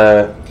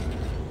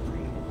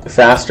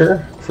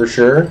faster, for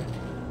sure,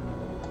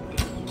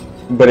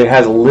 but it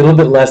has a little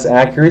bit less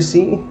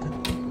accuracy,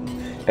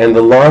 and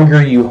the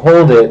longer you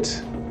hold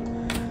it,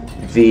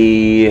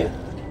 the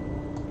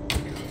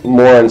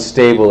more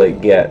unstable it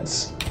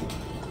gets.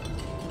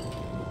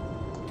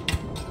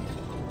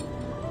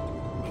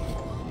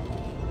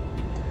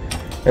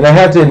 And I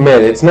have to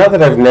admit, it's not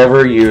that I've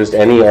never used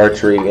any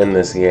archery in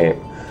this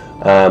game.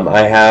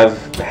 I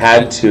have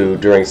had to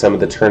during some of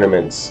the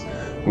tournaments,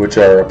 which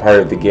are a part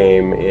of the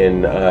game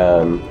in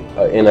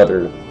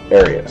other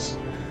areas.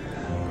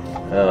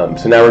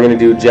 So now we're going to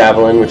do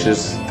javelin, which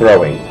is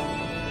throwing.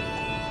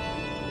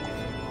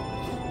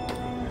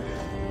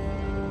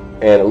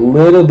 And a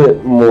little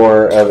bit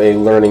more of a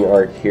learning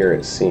arc here,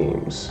 it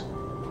seems.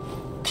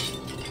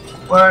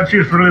 Well,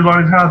 she's really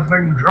learning how the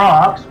thing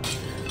drops.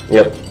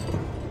 Yep.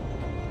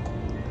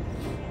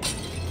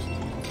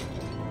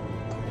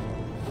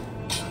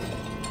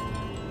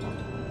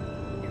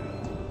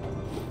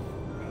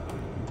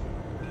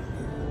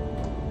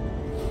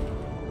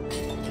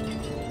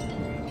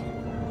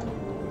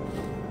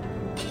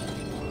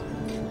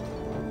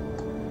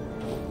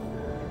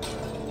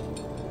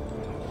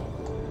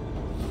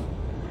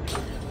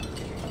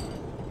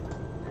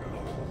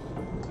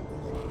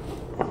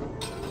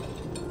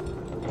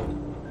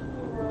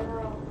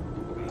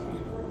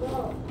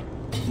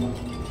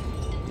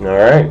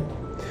 Alright,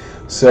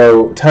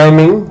 so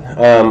timing,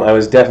 I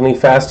was definitely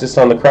fastest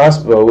on the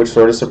crossbow, which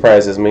sort of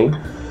surprises me,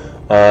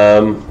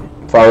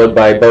 followed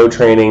by bow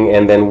training,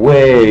 and then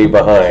way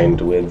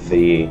behind with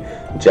the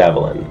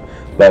javelin.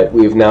 But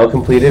we've now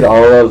completed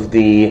all of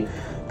the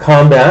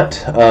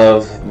combat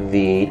of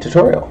the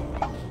tutorial.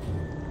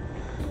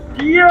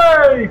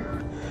 Yay!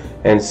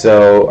 And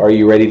so, are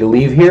you ready to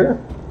leave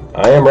here?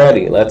 I am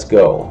ready, let's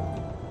go.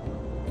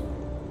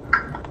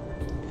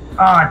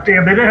 Ah,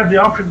 damn, they didn't have the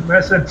option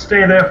that said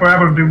stay there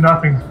forever and do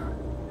nothing.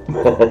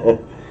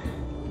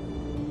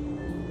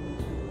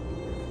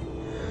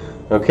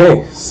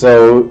 Okay,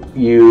 so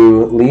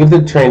you leave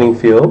the training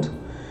field.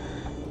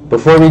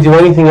 Before we do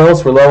anything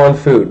else, we're low on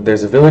food.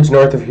 There's a village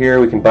north of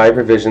here. We can buy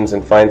provisions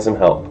and find some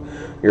help.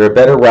 You're a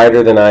better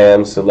rider than I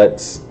am, so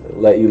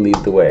let you lead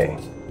the way.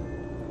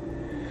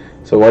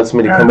 So it wants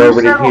me to come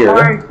over to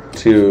here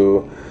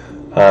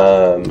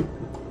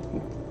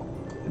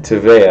to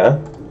Vea,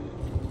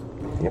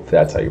 if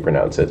that's how you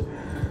pronounce it.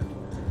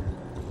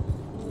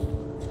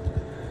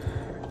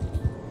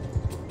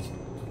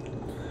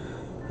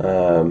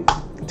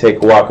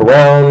 Take a walk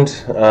around.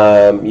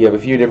 You have a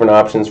few different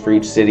options for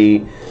each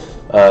city.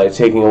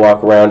 Taking a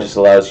walk around just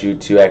allows you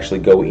to actually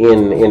go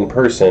in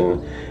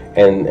person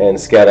and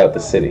scout out the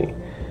city.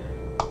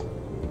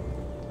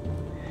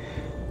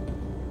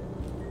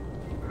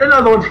 In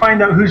other words,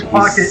 find out whose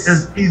pocket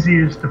is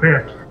easiest to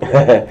pick.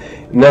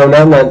 No,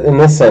 not in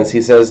this sense.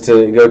 He says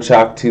to go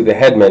talk to the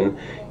headman.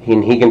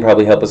 He can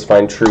probably help us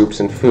find troops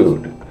and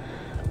food.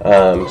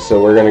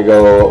 So we're going to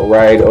go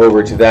right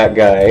over to that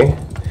guy.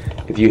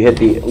 If you hit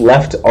the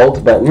left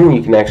Alt button,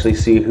 you can actually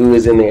see who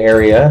is in the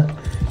area.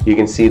 You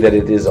can see that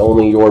it is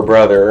only your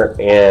brother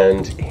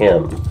and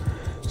him.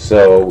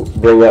 So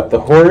bring up the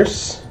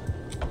horse.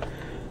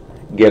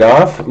 Get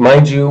off.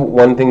 Mind you,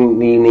 one thing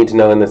you need to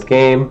know in this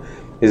game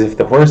is if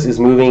the horse is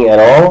moving at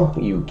all,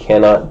 you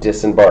cannot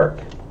disembark.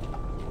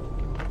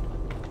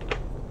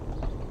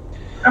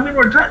 I mean,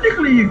 well,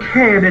 technically you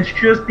can. It's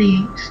just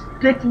the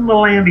sticking the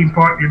landing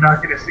part you're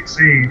not going to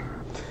succeed.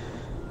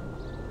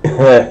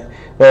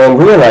 Well, in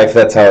real life,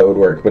 that's how it would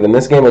work. But in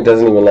this game, it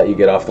doesn't even let you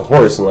get off the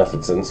horse unless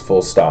it's in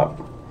full stop.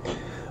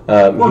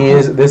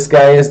 This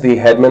guy is the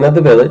headman of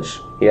the village.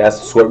 He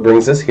asks what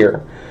brings us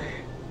here.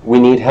 We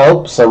need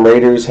help. Some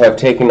raiders have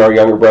taken our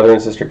younger brother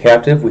and sister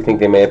captive. We think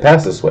they may have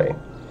passed this way.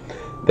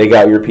 They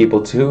got your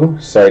people too?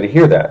 Sorry to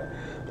hear that.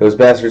 Those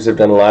bastards have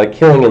done a lot of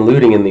killing and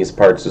looting in these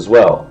parts as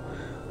well.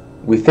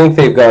 We think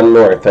they've gone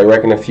north. I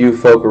reckon a few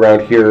folk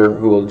around here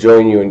who will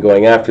join you in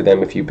going after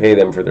them if you pay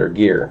them for their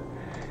gear.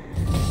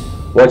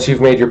 Once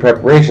you've made your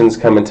preparations,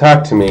 come and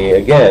talk to me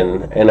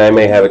again, and I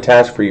may have a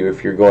task for you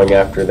if you're going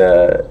after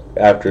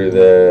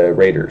the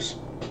raiders.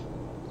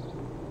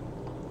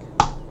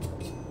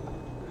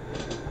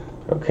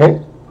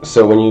 Okay,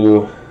 so when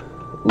you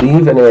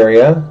leave an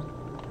area,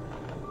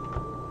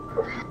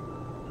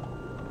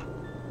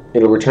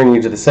 it'll return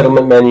you to the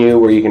settlement menu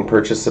where you can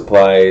purchase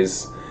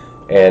supplies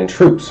and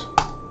troops.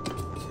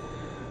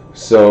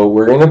 So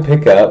we're going to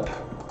pick up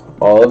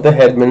all of the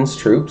headman's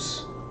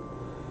troops.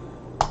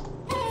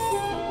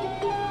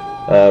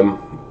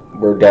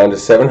 We're down to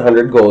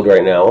 700 gold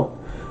right now.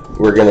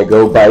 We're going to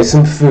go buy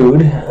some food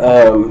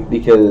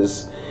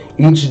because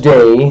each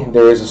day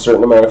there is a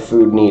certain amount of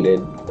food needed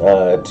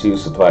to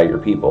supply your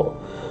people.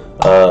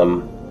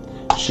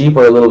 Sheep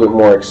are a little bit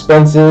more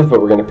expensive,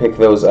 but we're going to pick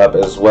those up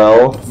as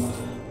well.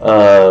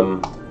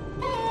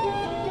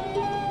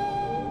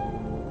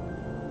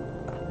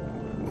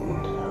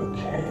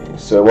 Okay,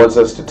 so it wants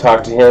us to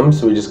talk to him,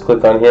 so we just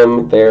click on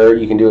him there.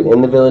 You can do it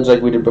in the village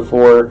like we did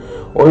before,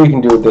 or you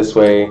can do it this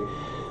way.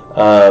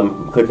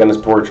 Click on his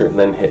portrait and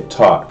then hit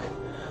talk.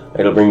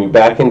 It'll bring you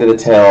back into the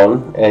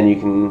town, and you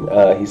can.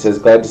 He says,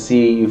 "Glad to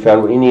see you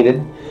found what you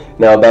needed."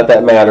 Now, about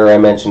that matter I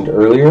mentioned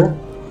earlier,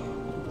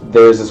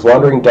 there's this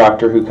wandering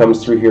doctor who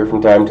comes through here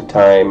from time to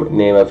time,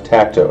 name of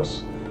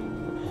Tritus.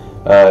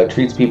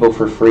 Treats people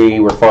for free.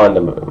 We're fond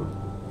of him.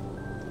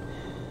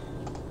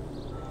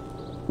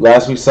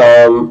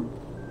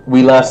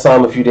 We last saw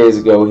him a few days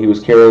ago. He was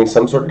carrying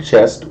some sort of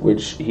chest,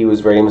 which he was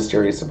very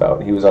mysterious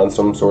about. He was on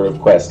some sort of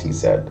quest, he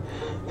said,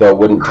 though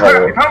wouldn't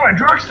tell. You found my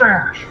drug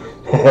stash.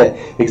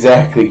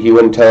 Exactly. He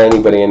wouldn't tell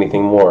anybody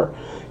anything more.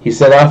 He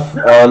set off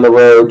on the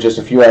road just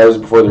a few hours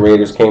before the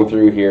raiders came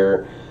through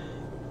here.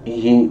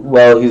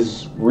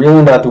 He's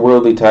really not the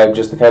worldly type,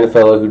 just the kind of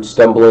fellow who'd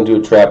stumble into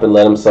a trap and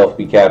let himself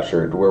be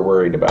captured. We're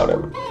worried about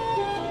him.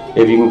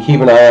 If you can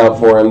keep an eye out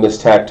for him, this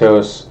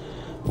Tritus,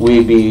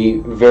 we'd be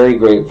very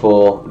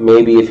grateful.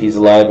 Maybe if he's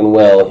alive and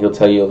well, he'll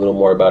tell you a little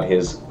more about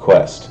his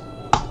quest.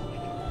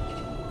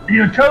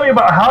 You tell me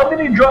about how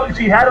many drugs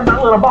he had in that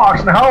little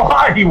box and how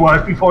high he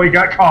was before he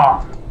got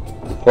caught.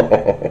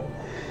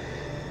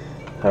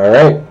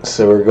 Alright,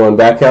 so we're going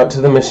back out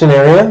to the mission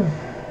area.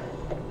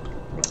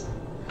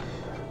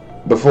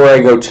 Before I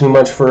go too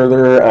much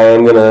further, I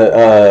am going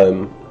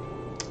to,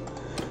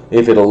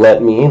 if it'll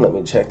let me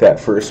check that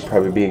first,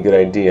 probably be a good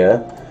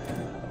idea.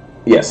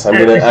 Yes, I'm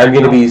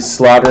gonna be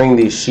slaughtering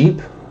these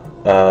sheep.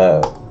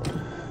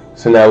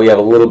 So now we have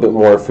a little bit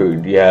more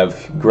food. You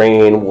have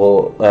grain,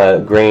 wool,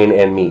 grain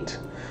and meat.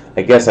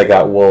 I guess I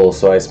got wool,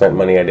 so I spent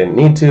money I didn't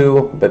need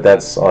to, but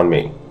that's on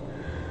me.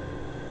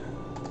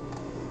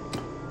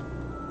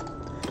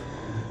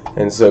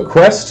 And so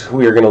quest,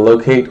 we are going to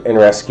locate and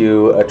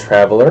rescue a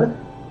traveler.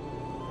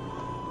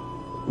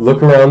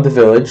 Look around the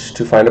village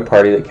to find a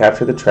party that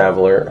captured the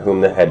traveler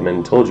whom the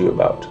headman told you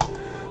about.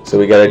 So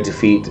we got to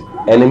defeat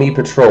enemy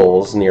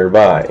patrols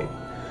nearby.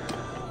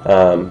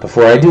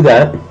 Before I do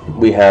that,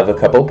 we have a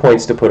couple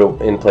points to put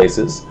in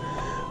places.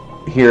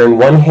 Here in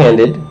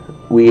one-handed,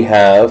 we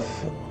have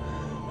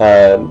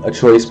a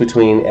choice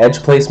between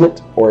edge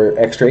placement or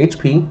extra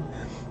HP.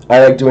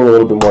 I like doing a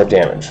little bit more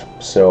damage,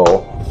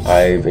 so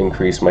I've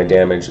increased my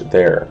damage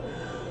there.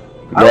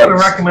 I would have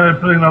recommended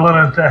putting a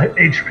little into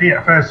HP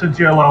at first since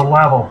you're low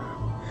level.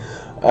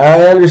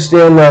 I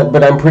understand that,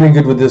 but I'm pretty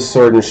good with this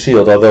sword and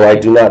shield, although I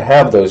do not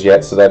have those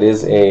yet, so that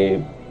is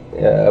a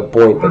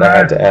point that I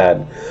had to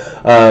add.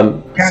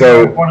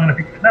 So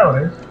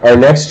our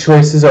next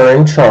choices are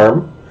in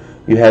charm.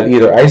 You have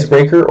either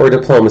icebreaker or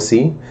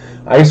diplomacy.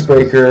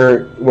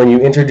 Icebreaker, when you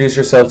introduce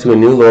yourself to a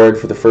new lord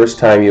for the first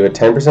time, you have a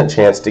 10%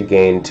 chance to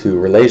gain 2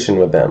 relation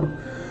with them.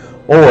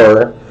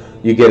 Or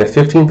you get a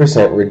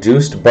 15%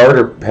 reduced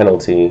barter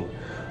penalty,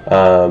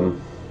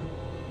 and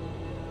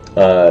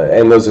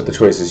those are the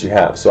choices you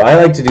have. So I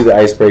like to do the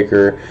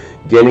icebreaker.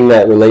 Getting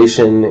that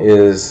relation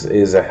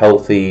is a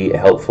helpful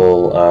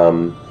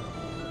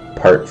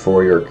part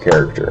for your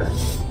character.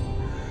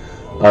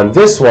 On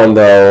this one,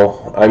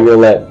 though, I'm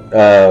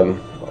gonna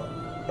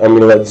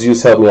let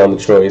Zeus help me on the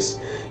choice.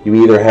 You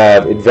either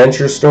have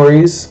adventure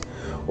stories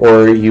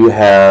or you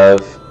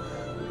have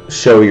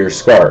show your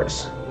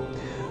scars.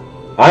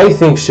 I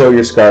think show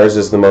your scars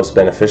is the most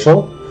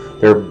beneficial.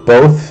 They're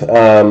both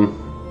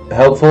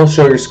helpful.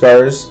 Show your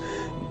scars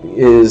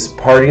is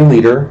party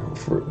leader,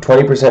 for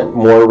 20%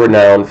 more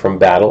renown from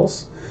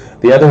battles.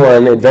 The other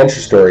one, adventure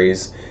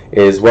stories,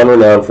 is 1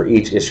 renown for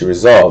each issue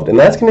resolved. And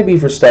that's going to be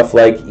for stuff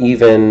like,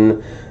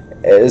 even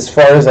as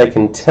far as I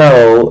can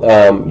tell,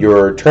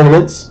 your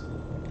tournaments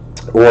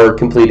or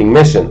completing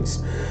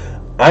missions.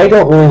 I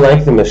don't really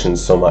like the missions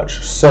so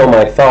much, so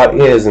my thought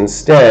is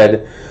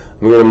instead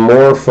I'm going to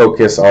more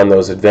focus on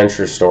those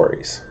adventure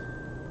stories.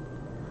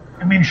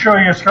 I mean, show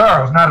your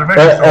scars, not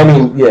adventure stories. I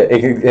mean,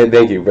 yeah,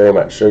 thank you very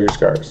much. Show your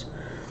scars.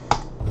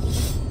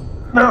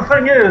 Now, the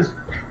thing is,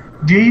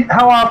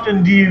 how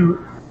often do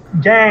you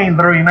gain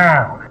the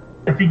renown?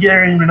 If you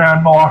gain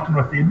renown more often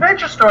with the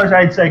adventure stories,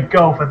 I'd say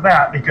go for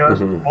that, because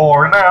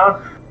more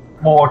renown,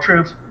 more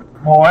troops,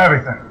 more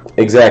everything.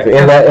 Exactly,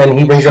 and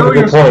he brings up a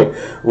good point.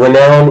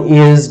 Renown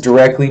is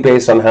directly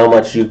based on how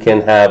much you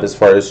can have as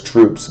far as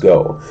troops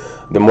go.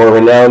 The more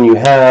renown you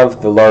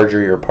have, the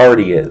larger your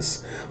party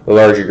is. The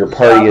larger your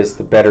party is,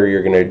 the better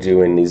you're going to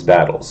do in these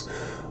battles.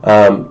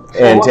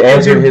 And to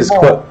answer his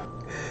question,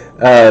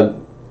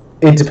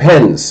 it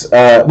depends.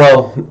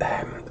 Well,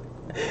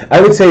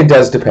 I would say it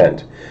does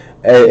depend.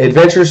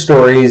 Adventure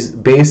stories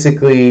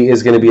basically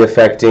is going to be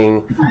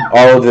affecting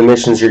all of the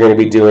missions you're going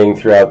to be doing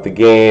throughout the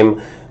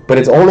game, but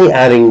it's only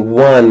adding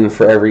 1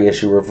 for every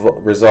issue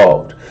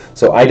resolved.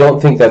 So I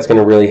don't think that's going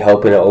to really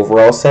help in an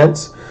overall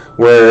sense.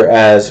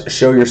 Whereas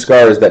Show Your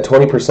Scars, that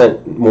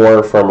 20%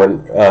 more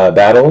from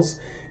battles,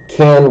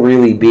 can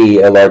really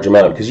be a large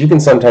amount, because you can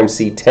sometimes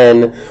see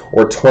 10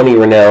 or 20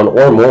 renown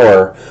or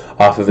more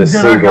off of a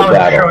single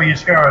battle. Show Your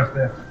Scars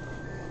then.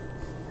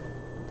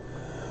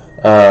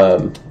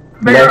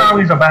 Bigger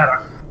armies are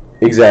better.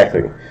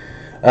 Exactly.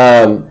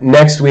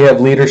 Next we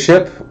have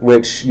Leadership,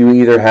 which you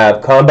either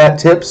have combat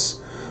tips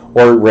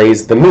or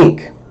Raise the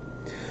Meek.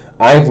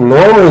 I've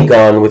normally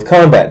gone with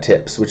combat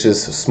tips, which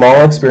is a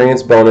small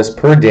experience bonus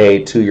per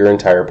day to your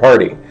entire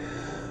party.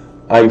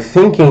 I'm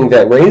thinking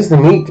that Raise the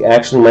Meek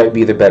actually might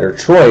be the better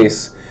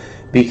choice,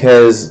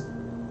 because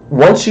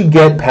once you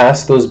get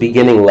past those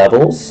beginning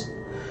levels,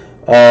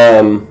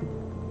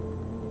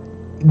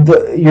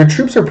 your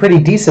troops are pretty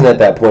decent at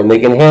that point, and they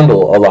can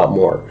handle a lot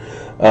more.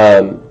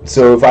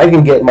 So if I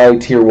can get my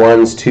tier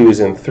 1s, 2s,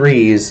 and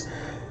 3s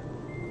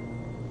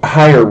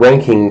higher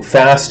ranking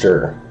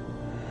faster,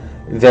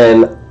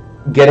 then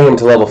getting them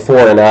to level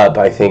 4 and up,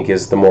 I think,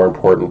 is the more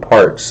important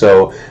part.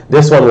 So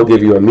this one will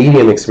give you a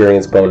medium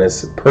experience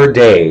bonus per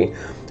day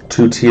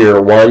to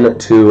tier 1,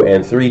 2,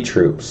 and 3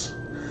 troops.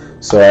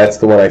 So that's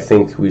the one I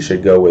think we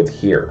should go with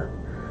here.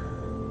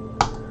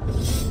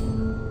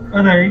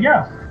 And there you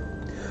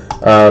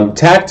go.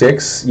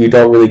 Tactics, you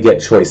don't really get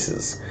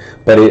choices.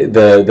 But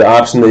the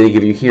option that they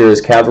give you here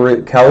is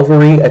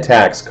cavalry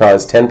attacks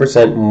cause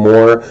 10%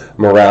 more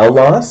morale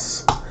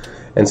loss.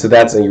 And so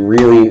that's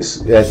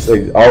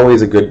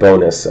always a good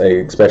bonus,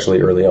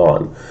 especially early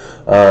on.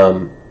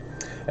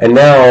 And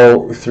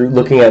now, through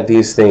looking at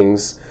these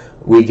things,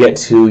 we get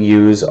to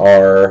use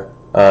our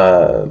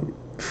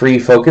free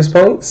focus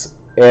points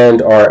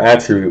and our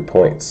attribute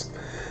points.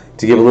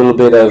 To give a little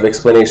bit of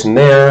explanation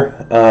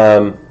there,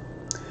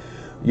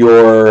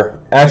 your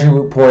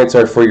attribute points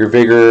are for your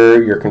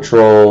vigor, your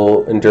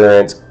control,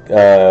 endurance,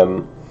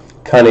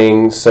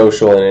 cunning,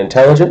 social, and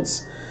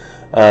intelligence.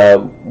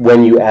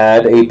 When you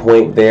add a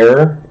point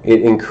there,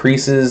 it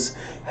increases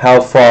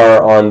how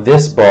far on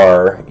this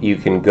bar you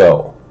can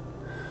go.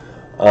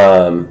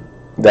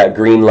 That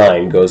green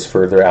line goes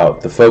further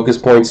out. The focus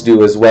points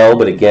do as well,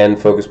 but again,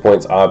 focus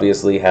points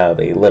obviously have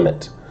a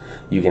limit.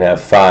 You can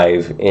have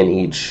 5 in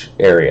each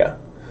area.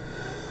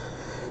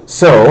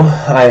 So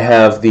I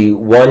have the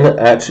 1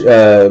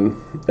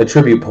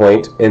 attribute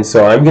point, and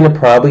so I'm going to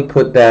probably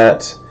put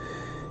that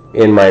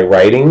in my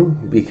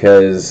writing,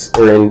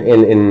 or in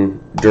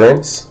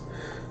endurance.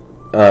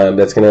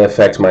 That's going to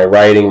affect my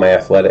writing, my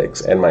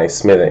athletics, and my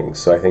smithing.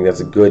 So I think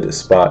that's a good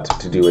spot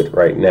to do it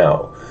right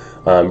now.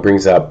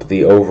 Brings up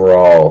the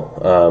overall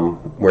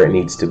where it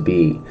needs to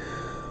be.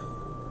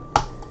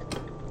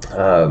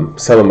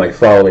 Some of my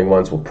following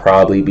ones will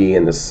probably be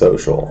in the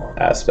social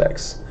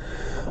aspects.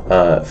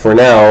 For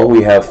now,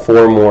 we have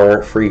 4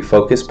 more free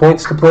focus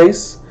points to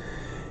place,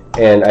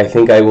 and I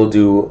think I will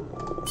do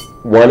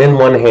 1 in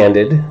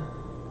one-handed,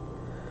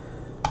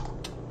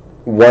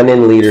 1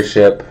 in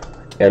leadership,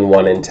 and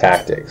 1 in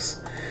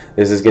tactics.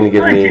 This is going to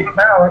give me...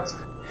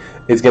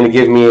 It's going to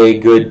give me a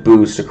good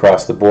boost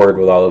across the board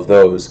with all of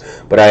those.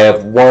 But I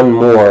have 1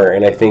 more,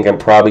 and I think I'm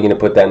probably going to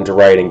put that into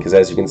writing, because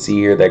as you can see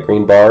here, that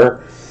green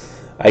bar,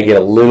 I get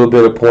a little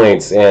bit of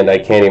points, and I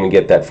can't even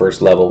get that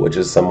first level, which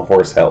is some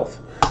horse health.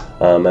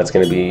 That's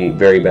going to be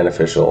very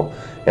beneficial.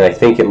 And I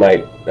think it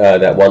might,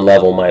 that 1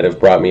 level might have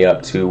brought me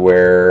up to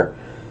where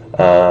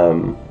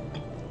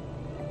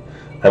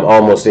I'm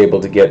almost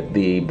able to get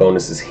the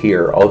bonuses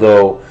here.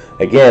 Although,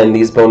 again,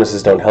 these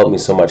bonuses don't help me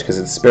so much because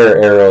it's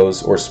spare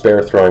arrows or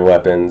spare throwing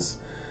weapons.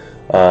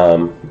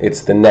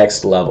 It's the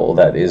next level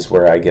that is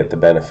where I get the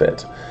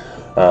benefit.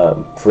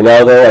 For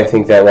now, though, I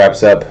think that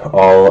wraps up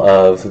all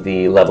of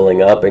the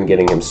leveling up and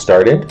getting him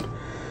started.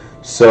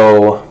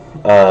 So,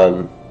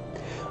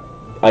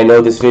 I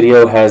know this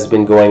video has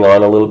been going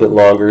on a little bit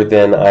longer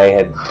than I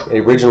had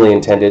originally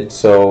intended,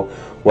 so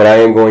What I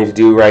am going to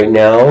do right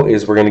now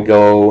is we're going to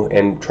go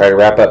and try to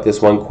wrap up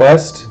this one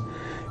quest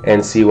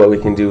and see what we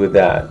can do with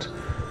that.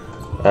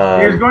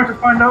 He's going to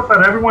find out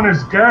that everyone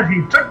is dead.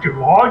 He took too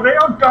long. They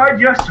all died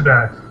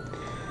yesterday.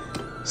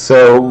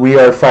 So we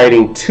are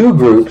fighting 2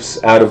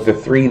 groups out of the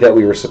 3 that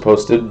we were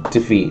supposed to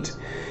defeat.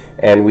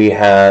 And we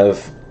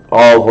have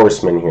all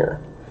horsemen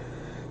here.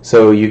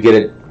 So you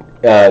get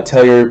to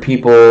tell your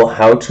people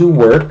how to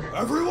work.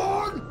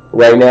 Everyone!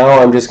 Right now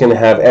I'm just going to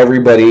have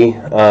everybody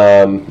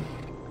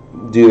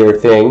do their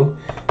thing.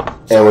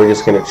 And we're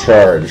just going to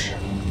charge.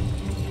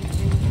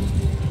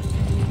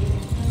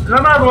 In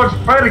other words,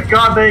 pray to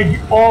God they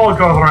all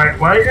go the right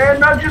way and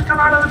not just come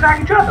out and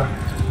attack each other.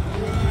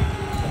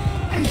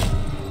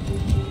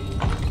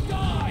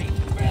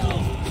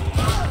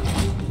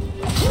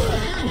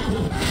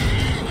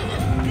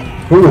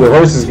 Ooh, the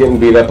horse is getting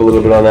beat up a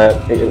little bit on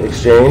that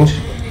exchange.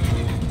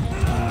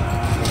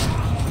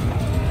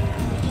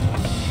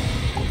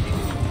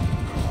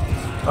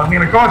 I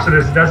mean, of course it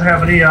is. It doesn't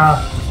have any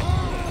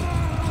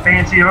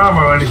fancy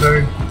armor or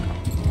anything.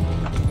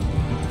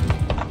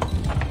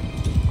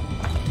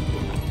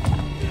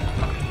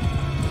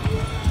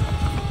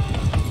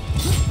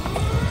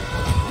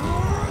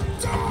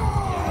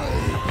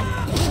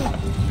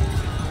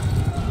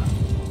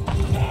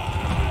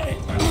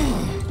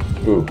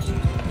 Ooh.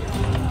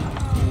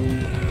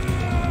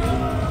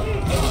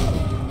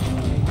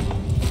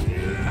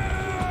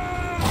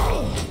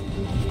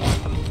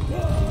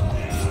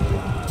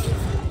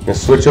 I'm going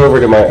to switch over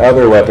to my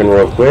other weapon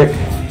real quick.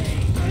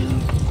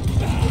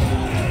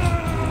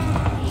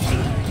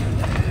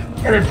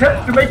 An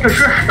attempt to make a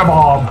shish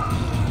kebab.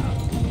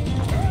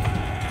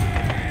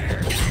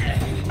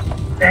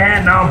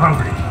 And now I'm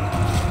hungry.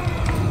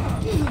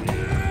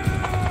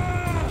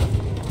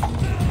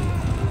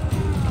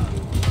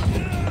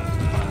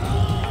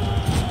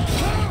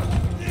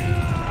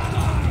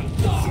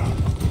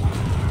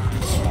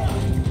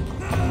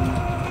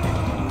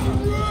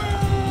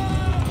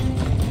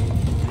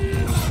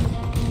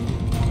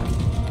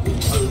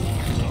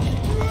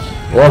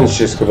 One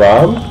shish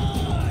kebab.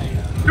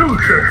 2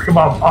 shish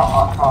kebab.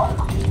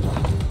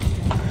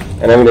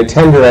 And I'm going to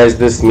tenderize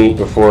this meat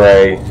before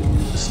I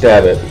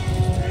stab it.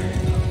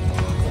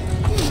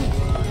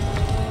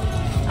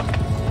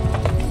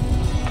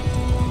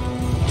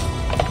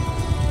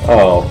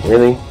 Oh,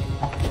 really?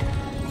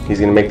 He's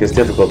going to make this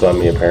difficult on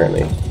me,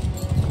 apparently.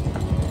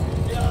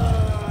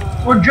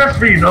 Well, just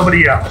for you,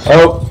 nobody else.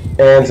 Oh,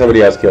 and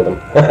somebody else killed him.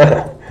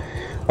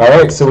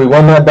 Alright, so we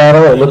won that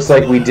battle. It looks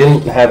like we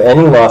didn't have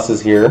any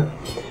losses here.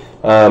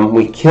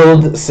 We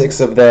killed 6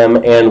 of them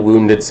and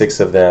wounded 6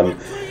 of them.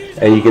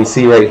 And you can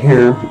see right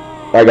here,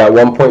 I got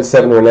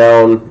 1.7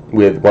 renown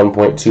with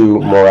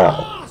 1.2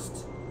 morale.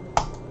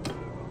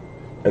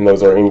 And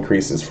those are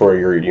increases for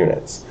your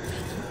units.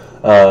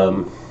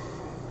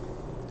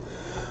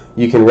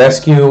 You can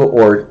rescue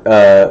or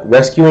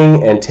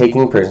rescuing and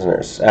taking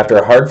prisoners. After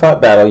a hard-fought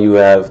battle, you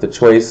have the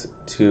choice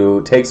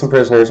to take some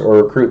prisoners or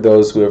recruit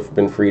those who have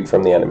been freed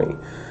from the enemy.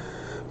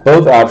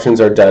 Both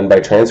options are done by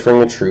transferring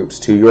the troops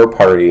to your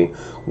party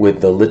with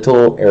the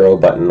little arrow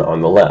button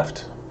on the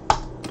left.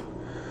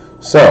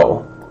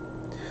 So,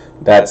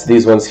 that's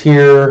these ones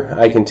here.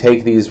 I can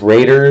take these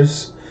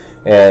raiders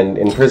and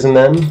imprison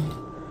them.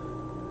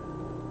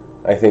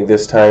 I think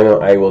this time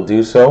I will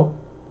do so.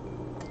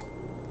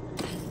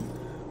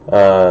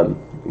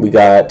 We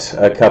got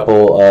a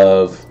couple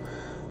of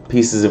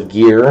pieces of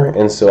gear,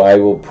 and so I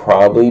will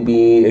probably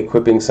be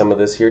equipping some of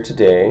this here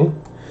today.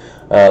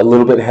 A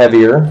little bit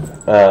heavier,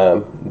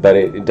 but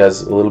it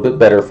does a little bit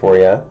better for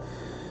you.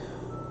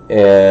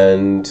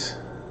 And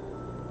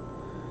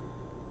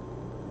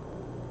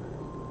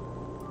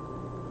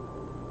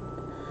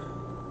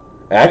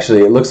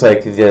actually, it looks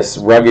like this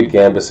rugged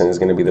gambeson is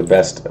going to be the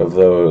best of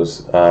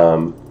those.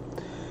 And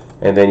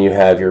then you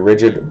have your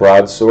rigid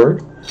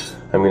broadsword.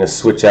 I'm going to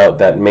switch out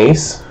that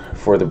mace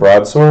for the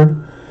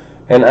broadsword.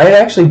 And I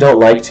actually don't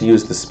like to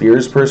use the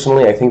spears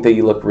personally. I think that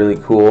you look really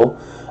cool.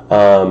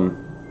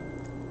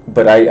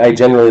 But I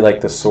generally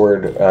like the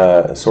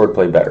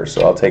swordplay better.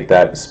 So I'll take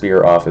that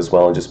spear off as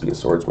well and just be a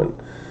swordsman.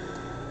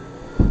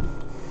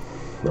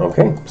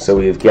 Okay, so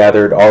we've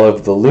gathered all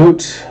of the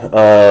loot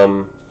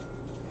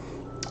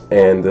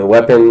and the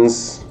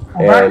weapons.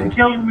 Well, and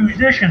killing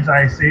musicians,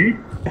 I see.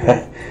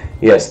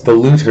 Yes, the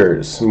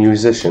looters,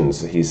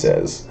 musicians, he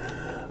says.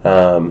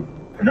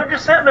 They're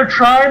just sitting there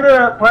trying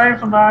to play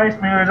some nice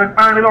music,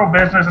 mind their own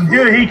business, and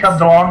here he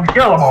comes along to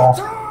kill them all.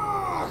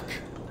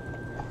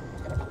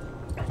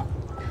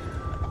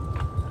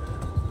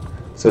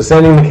 So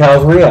sending the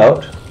cavalry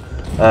out.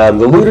 The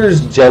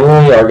looters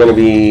generally are going to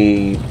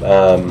be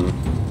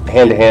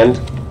hand-to-hand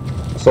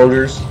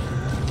soldiers,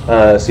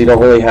 so you don't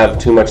really have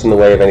too much in the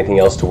way of anything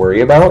else to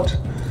worry about.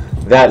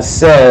 That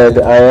said,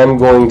 I am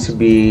going to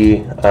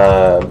be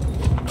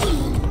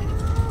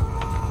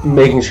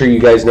making sure you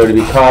guys know to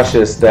be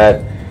cautious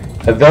that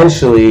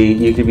eventually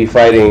you could be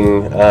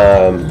fighting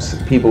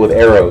people with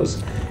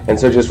arrows, and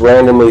so just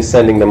randomly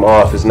sending them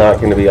off is not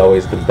going to be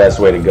always the best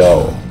way to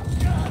go.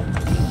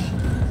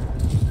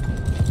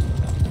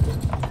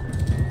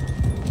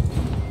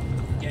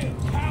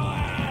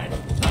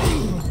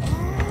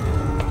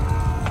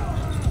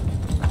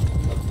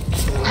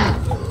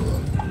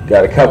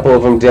 Got a couple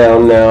of them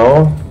down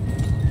now.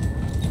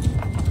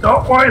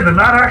 Don't worry, they're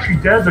not actually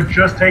dead, they're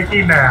just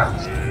taking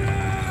naps.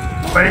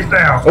 Face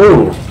down.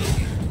 Ooh,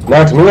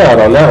 knocked me out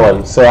on that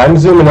one. So I'm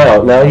zooming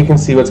out. Now you can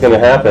see what's going to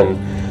happen.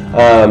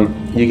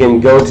 You can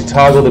go to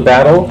toggle the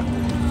battle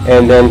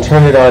and then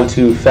turn it on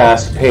to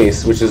fast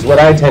pace, which is what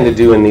I tend to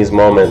do in these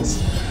moments.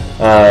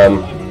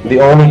 The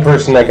only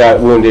person that got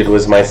wounded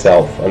was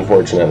myself,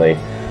 unfortunately.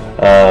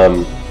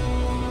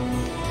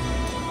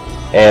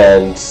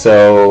 And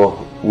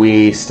so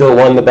we still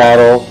won the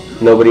battle.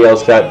 Nobody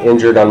else got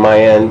injured on my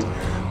end.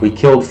 We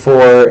killed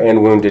 4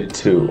 and wounded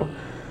 2.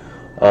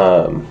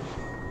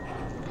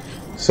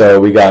 So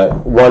we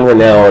got 1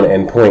 renown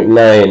and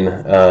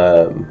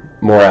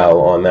 0.9 morale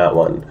on that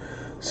one.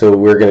 So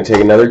we're going to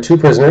take another 2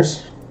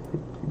 prisoners,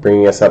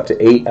 bringing us up to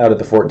 8 out of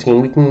the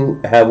 14 we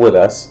can have with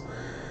us.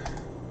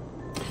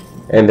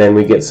 And then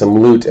we get some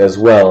loot as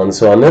well. And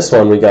so on this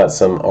one we got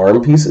some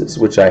arm pieces,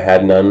 which I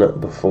had none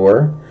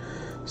before.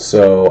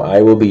 So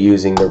I will be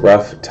using the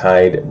rough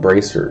tide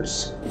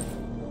bracers.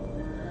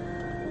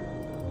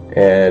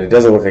 And it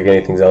doesn't look like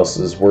anything else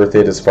is worth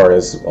it as far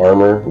as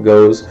armor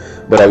goes,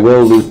 but I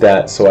will loot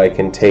that so I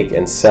can take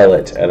and sell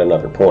it at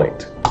another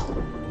point.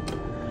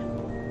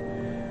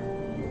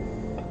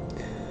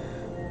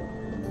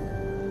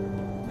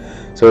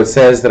 So it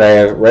says that I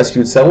have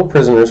rescued several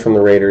prisoners from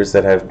the raiders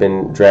that have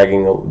been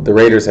dragging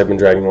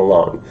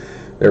along.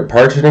 They're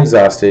parched and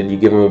exhausted. You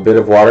give them a bit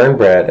of water and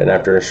bread, and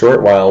after a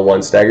short while,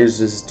 one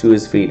staggers to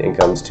his feet and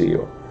comes to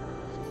you.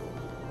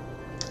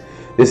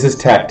 This is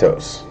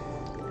Tritus.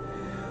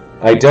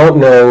 I don't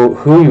know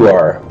who you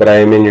are, but I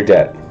am in your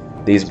debt.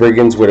 These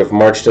brigands would have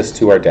marched us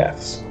to our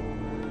deaths.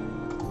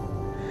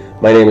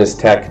 My name is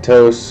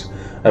Tritus.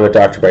 I'm a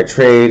doctor by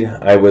trade.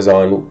 I was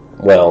on,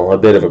 well, a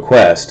bit of a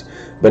quest,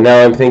 but now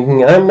I'm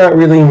thinking I'm not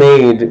really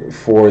made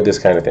for this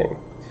kind of thing.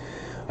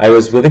 I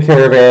was with a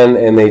caravan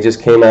and they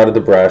just came out of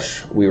the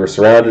brush. We were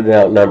surrounded and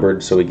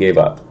outnumbered, so we gave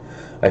up.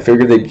 I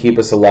figured they'd keep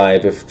us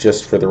alive if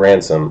just for the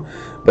ransom,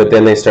 but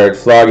then they started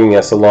flogging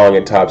us along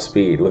at top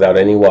speed without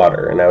any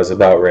water, and I was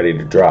about ready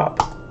to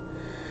drop.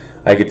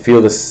 I could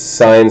feel the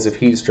signs of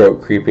heat stroke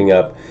creeping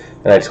up,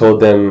 and I told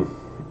them,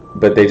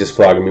 but they just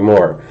flogged me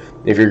more.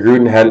 If your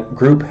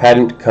group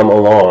hadn't come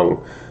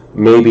along,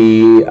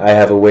 maybe I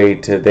have a way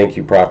to thank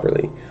you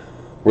properly.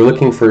 We're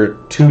looking for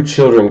 2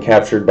 children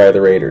captured by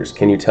the raiders.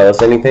 Can you tell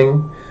us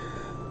anything?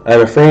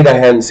 I'm afraid I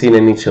hadn't seen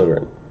any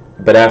children,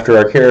 but after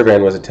our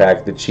caravan was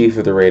attacked, the chief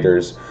of the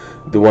raiders,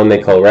 the one they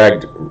call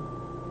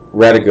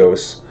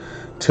Radagos,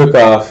 took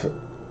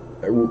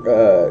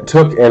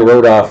and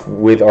rode off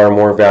with our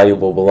more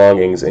valuable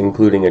belongings,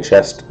 including a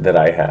chest that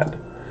I had.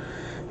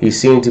 He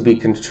seemed to be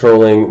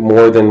controlling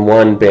more than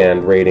one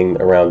band raiding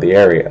around the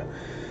area.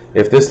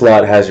 If this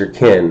lot has your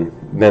kin,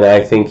 then I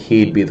think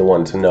he'd be the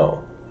one to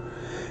know.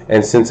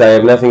 And since I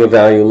have nothing of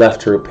value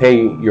left to repay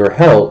your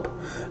help,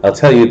 I'll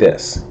tell you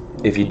this.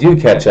 If you do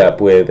catch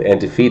up with and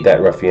defeat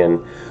that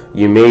ruffian,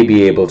 you may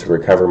be able to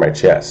recover my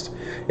chest.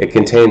 It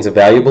contains a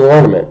valuable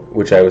ornament,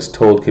 which I was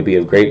told could be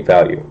of great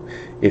value,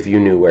 if you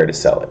knew where to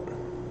sell it.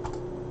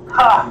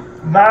 Ha!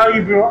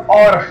 Valuable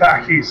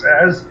artifact, he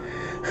says.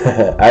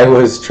 I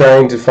was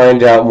trying to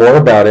find out more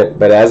about it,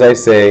 but as I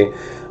say,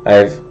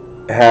 I've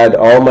had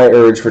all my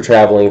urge for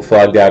traveling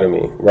flogged out of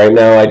me. Right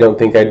now, I don't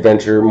think I'd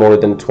venture more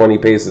than 20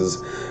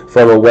 paces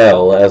from a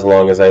well as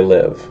long as I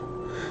live.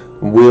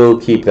 We'll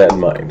keep that in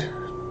mind.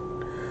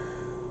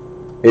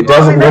 It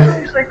doesn't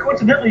look...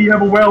 Coincidentally, you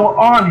have a well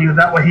on you,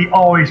 that way he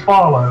always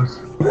follows.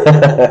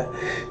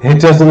 It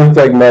doesn't look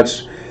like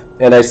much,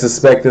 and I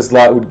suspect this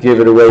lot would give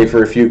it away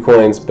for a few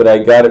coins, but I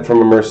got it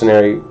from a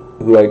mercenary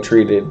who I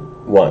treated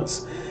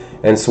once,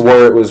 and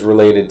swore it was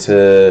related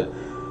to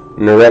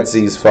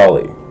Neretzi's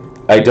folly.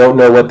 I don't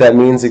know what that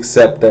means,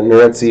 except that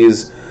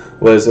Neretzi's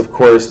was, of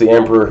course, the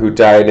emperor who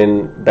died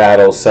in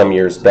battle some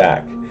years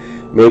back.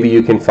 Maybe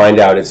you can find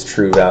out its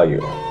true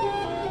value.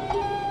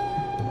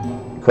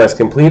 Quest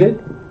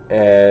completed,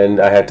 and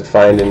I had to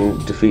find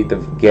and defeat the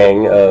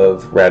gang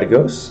of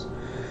Radagos.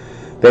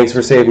 Thanks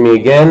for saving me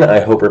again. I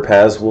hope our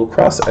paths will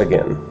cross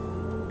again.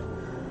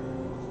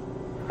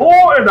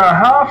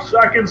 4.5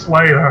 seconds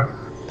later.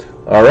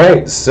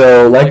 Alright,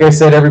 so like I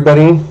said,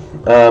 everybody,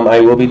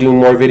 I will be doing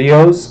more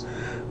videos,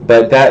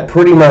 but that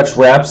pretty much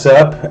wraps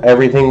up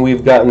everything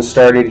we've gotten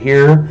started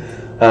here.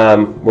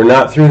 We're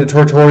not through the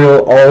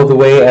tutorial all the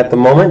way at the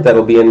moment.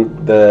 That'll be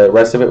in the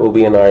rest of it will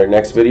be in our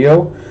next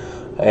video.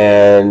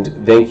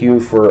 And thank you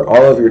for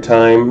all of your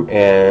time,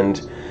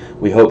 and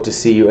we hope to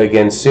see you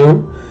again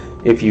soon.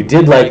 If you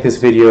did like this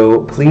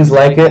video, please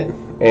like it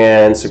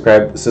and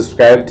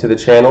subscribe to the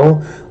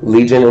channel,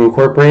 Legion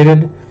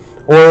Incorporated,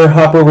 or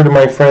hop over to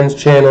my friend's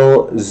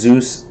channel,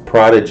 Zeus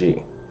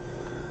Prodigy.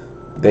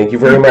 Thank you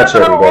very much,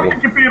 everybody.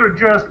 Computer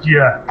just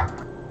yet.